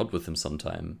to hang out with him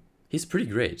sometime. He's pretty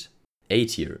great. A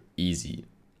tier, easy.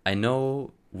 I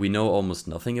know we know almost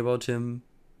nothing about him,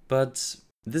 but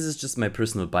this is just my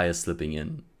personal bias slipping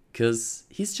in, cause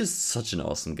he's just such an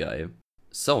awesome guy.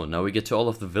 So now we get to all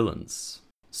of the villains,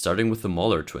 starting with the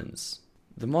Mauler twins.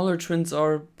 The Mauler twins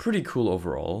are pretty cool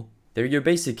overall. They're your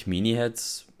basic meanie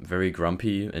heads, very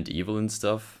grumpy and evil and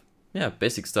stuff. Yeah,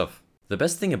 basic stuff. The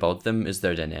best thing about them is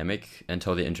their dynamic and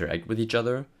how they interact with each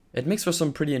other. It makes for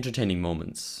some pretty entertaining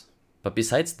moments. But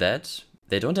besides that,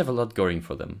 they don't have a lot going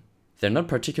for them. They're not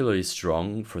particularly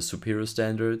strong for superhero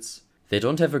standards. They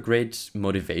don't have a great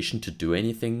motivation to do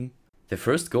anything. Their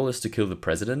first goal is to kill the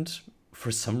president,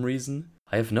 for some reason.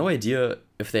 I have no idea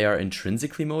if they are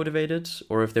intrinsically motivated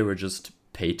or if they were just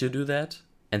paid to do that.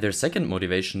 And their second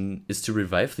motivation is to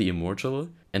revive the immortal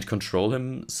and control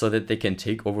him so that they can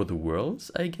take over the world,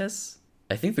 I guess?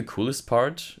 I think the coolest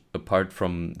part, apart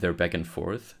from their back and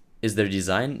forth, is their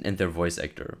design and their voice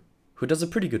actor, who does a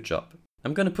pretty good job.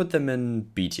 I'm gonna put them in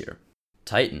B tier.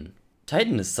 Titan.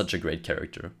 Titan is such a great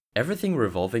character. Everything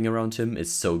revolving around him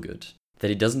is so good. That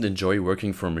he doesn't enjoy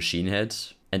working for Machine Head,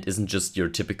 and isn't just your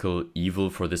typical evil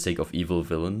for the sake of evil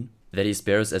villain. That he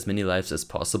spares as many lives as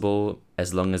possible,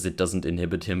 as long as it doesn't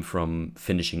inhibit him from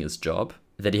finishing his job.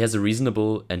 That he has a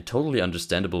reasonable and totally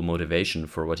understandable motivation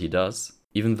for what he does,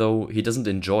 even though he doesn't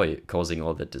enjoy causing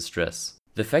all that distress.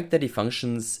 The fact that he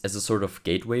functions as a sort of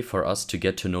gateway for us to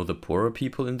get to know the poorer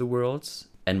people in the world,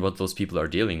 and what those people are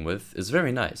dealing with, is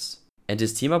very nice. And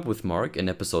his team up with Mark in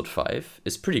episode 5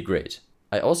 is pretty great.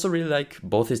 I also really like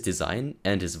both his design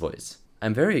and his voice.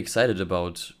 I'm very excited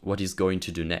about what he's going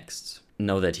to do next,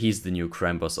 now that he's the new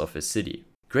crime boss of his city.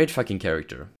 Great fucking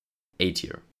character. A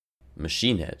tier.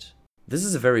 Machine Head. This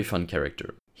is a very fun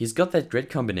character. He's got that great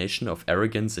combination of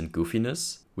arrogance and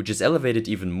goofiness, which is elevated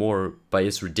even more by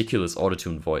his ridiculous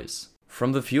autotune voice.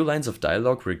 From the few lines of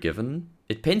dialogue we're given,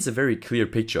 it paints a very clear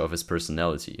picture of his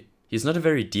personality. He's not a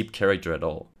very deep character at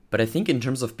all, but I think in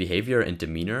terms of behavior and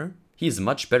demeanor, he is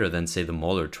much better than, say, the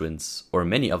Mauler twins or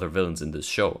many other villains in this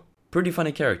show. Pretty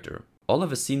funny character. All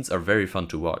of his scenes are very fun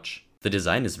to watch. The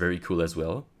design is very cool as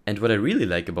well. And what I really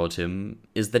like about him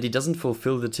is that he doesn't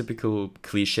fulfill the typical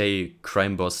cliché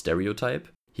crime boss stereotype.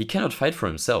 He cannot fight for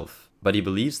himself, but he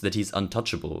believes that he's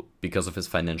untouchable because of his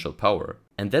financial power.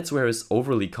 And that's where his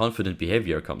overly confident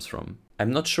behavior comes from.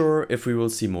 I'm not sure if we will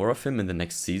see more of him in the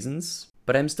next seasons,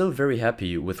 but I'm still very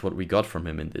happy with what we got from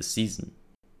him in this season.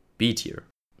 B tier.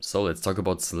 So let's talk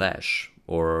about Slash,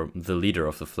 or the leader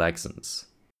of the Flaxons.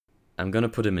 I'm gonna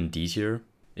put him in D tier.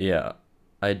 Yeah,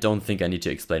 I don't think I need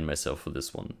to explain myself for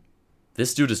this one.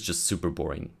 This dude is just super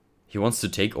boring. He wants to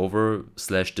take over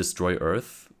 / destroy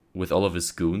Earth with all of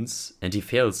his goons, and he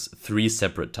fails 3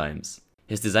 separate times.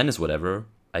 His design is whatever.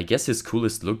 I guess his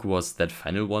coolest look was that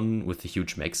final one with the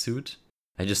huge mech suit.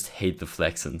 I just hate the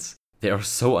Flaxons. They are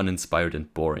so uninspired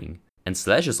and boring. And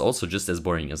Slash is also just as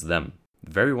boring as them.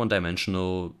 Very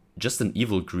one-dimensional, just an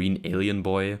evil green alien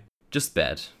boy. Just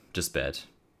bad.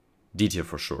 D tier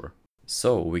for sure.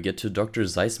 So, we get to Dr.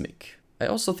 Seismic. I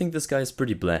also think this guy is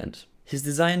pretty bland. His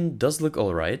design does look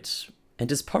alright, and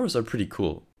his powers are pretty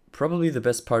cool. Probably the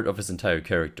best part of his entire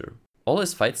character. All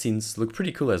his fight scenes look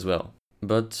pretty cool as well.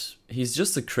 But he's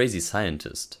just a crazy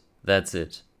scientist. That's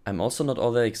it. I'm also not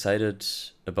all that excited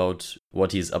about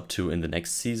what he's up to in the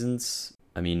next seasons.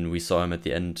 I mean, we saw him at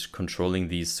the end controlling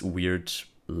these weird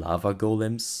lava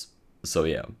golems. So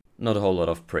yeah, not a whole lot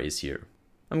of praise here.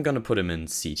 I'm gonna put him in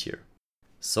C tier.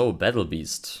 So, Battle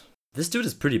Beast. This dude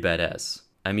is pretty badass.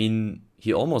 I mean,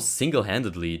 he almost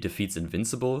single-handedly defeats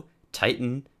Invincible,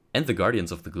 Titan, and the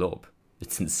Guardians of the Globe.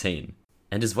 It's insane.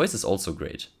 And his voice is also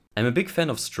great. I'm a big fan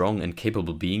of strong and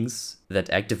capable beings that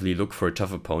actively look for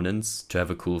tough opponents to have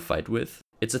a cool fight with.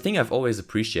 It's a thing I've always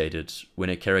appreciated when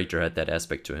a character had that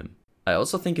aspect to him. I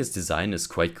also think his design is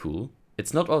quite cool.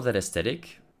 It's not all that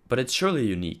aesthetic, but it's surely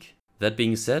unique. That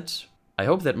being said, I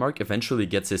hope that Mark eventually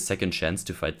gets his second chance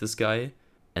to fight this guy,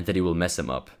 and that he will mess him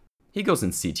up. He goes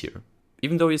in C tier.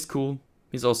 Even though he's cool,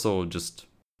 he's also just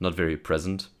not very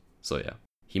present, so yeah.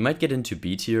 He might get into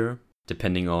B tier,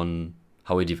 depending on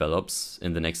how he develops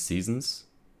in the next seasons.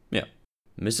 Yeah.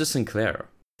 Mr. Sinclair.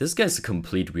 This guy's a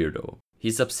complete weirdo.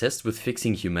 He's obsessed with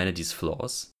fixing humanity's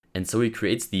flaws, and so he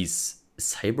creates these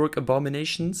cyborg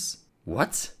abominations?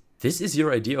 What? This is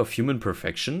your idea of human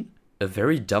perfection? A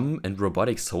very dumb and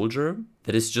robotic soldier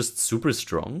that is just super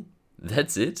strong?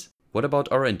 That's it? What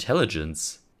about our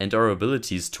intelligence and our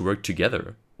abilities to work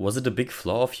together? Was it a big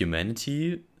flaw of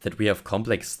humanity that we have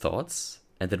complex thoughts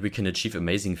and that we can achieve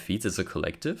amazing feats as a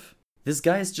collective? This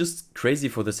guy is just crazy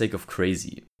for the sake of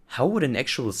crazy. How would an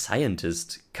actual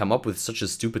scientist come up with such a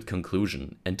stupid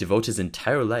conclusion and devote his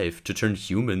entire life to turn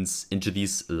humans into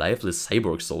these lifeless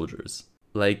cyborg soldiers?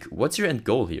 Like, what's your end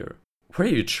goal here? What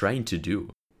are you trying to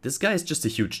do? This guy is just a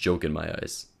huge joke in my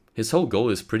eyes. His whole goal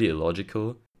is pretty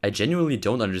illogical. I genuinely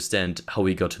don't understand how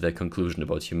he got to that conclusion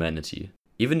about humanity,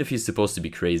 even if he's supposed to be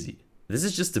crazy. This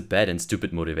is just a bad and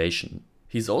stupid motivation.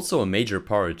 He's also a major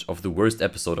part of the worst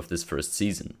episode of this first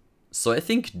season. So I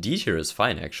think D tier is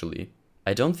fine actually.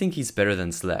 I don't think he's better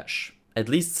than Slash. At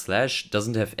least Slash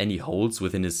doesn't have any holes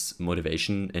within his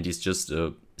motivation and he's just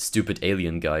a stupid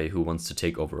alien guy who wants to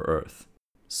take over Earth.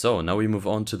 So now we move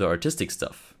on to the artistic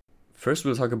stuff. First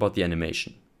we'll talk about the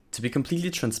animation. To be completely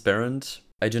transparent,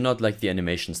 I do not like the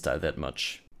animation style that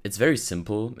much. It's very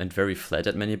simple and very flat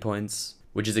at many points,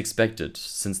 which is expected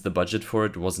since the budget for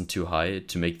it wasn't too high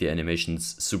to make the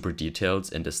animations super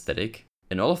detailed and aesthetic.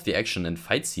 In all of the action and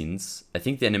fight scenes, I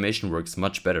think the animation works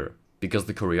much better, because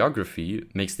the choreography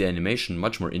makes the animation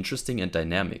much more interesting and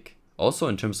dynamic, also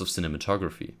in terms of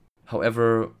cinematography.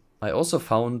 However, I also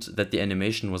found that the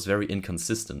animation was very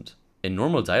inconsistent. In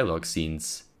normal dialogue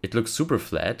scenes, it looks super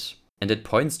flat, and at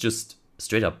points just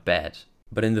straight up bad.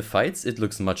 But in the fights, it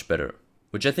looks much better,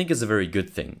 which I think is a very good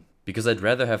thing, because I'd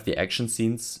rather have the action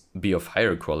scenes be of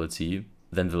higher quality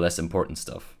than the less important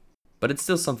stuff. But it's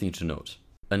still something to note.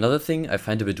 Another thing I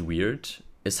find a bit weird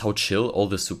is how chill all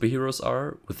the superheroes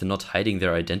are with not hiding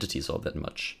their identities all that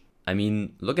much. I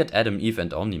mean, look at Adam, Eve,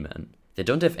 and Omni-Man. They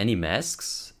don't have any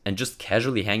masks and just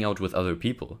casually hang out with other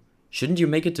people. Shouldn't you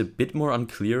make it a bit more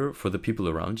unclear for the people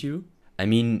around you? I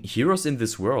mean, heroes in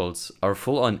this world are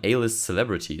full-on A-list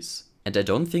celebrities, and I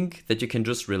don't think that you can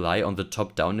just rely on the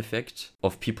top-down effect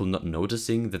of people not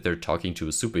noticing that they're talking to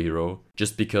a superhero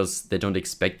just because they don't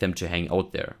expect them to hang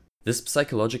out there. This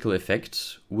psychological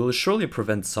effect will surely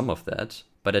prevent some of that,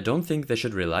 but I don't think they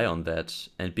should rely on that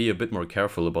and be a bit more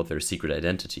careful about their secret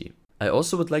identity. I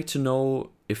also would like to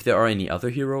know if there are any other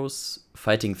heroes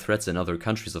fighting threats in other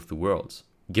countries of the world.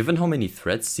 Given how many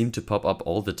threats seem to pop up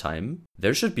all the time,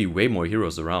 there should be way more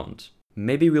heroes around.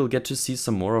 Maybe we'll get to see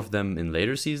some more of them in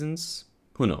later seasons?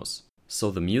 Who knows? So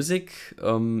the music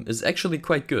is actually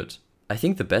quite good. I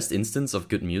think the best instance of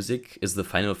good music is the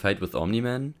final fight with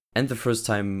Omni-Man, and the first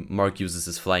time Mark uses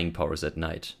his flying powers at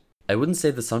night. I wouldn't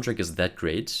say the soundtrack is that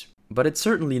great, but it's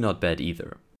certainly not bad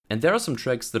either. And there are some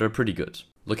tracks that are pretty good.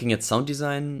 Looking at sound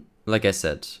design, like I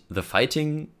said, the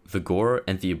fighting, the gore,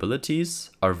 and the abilities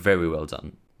are very well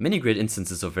done. Many great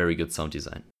instances of very good sound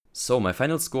design. So my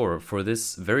final score for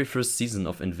this very first season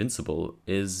of Invincible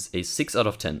is a 6 out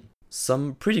of 10.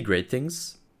 Some pretty great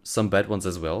things, some bad ones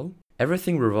as well.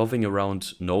 Everything revolving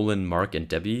around Nolan, Mark, and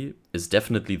Debbie is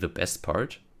definitely the best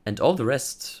part. And all the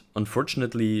rest,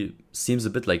 unfortunately, seems a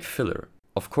bit like filler.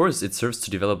 Of course, it serves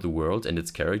to develop the world and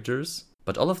its characters,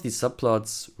 but all of these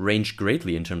subplots range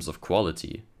greatly in terms of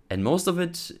quality, and most of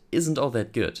it isn't all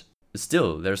that good.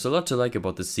 Still, there's a lot to like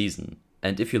about this season,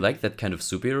 and if you like that kind of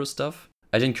superhero stuff,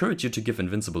 I'd encourage you to give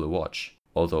Invincible a watch.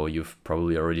 Although you've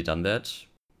probably already done that.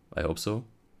 I hope so.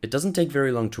 It doesn't take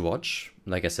very long to watch.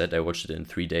 Like I said, I watched it in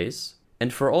 3 days.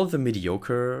 And for all the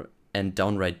mediocre and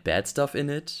downright bad stuff in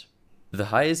it, the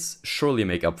highs surely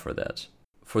make up for that.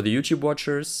 For the YouTube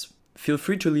watchers, feel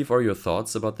free to leave all your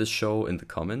thoughts about this show in the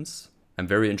comments. I'm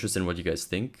very interested in what you guys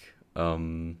think.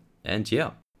 And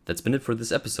yeah, that's been it for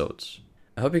this episode.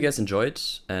 I hope you guys enjoyed,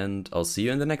 and I'll see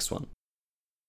you in the next one.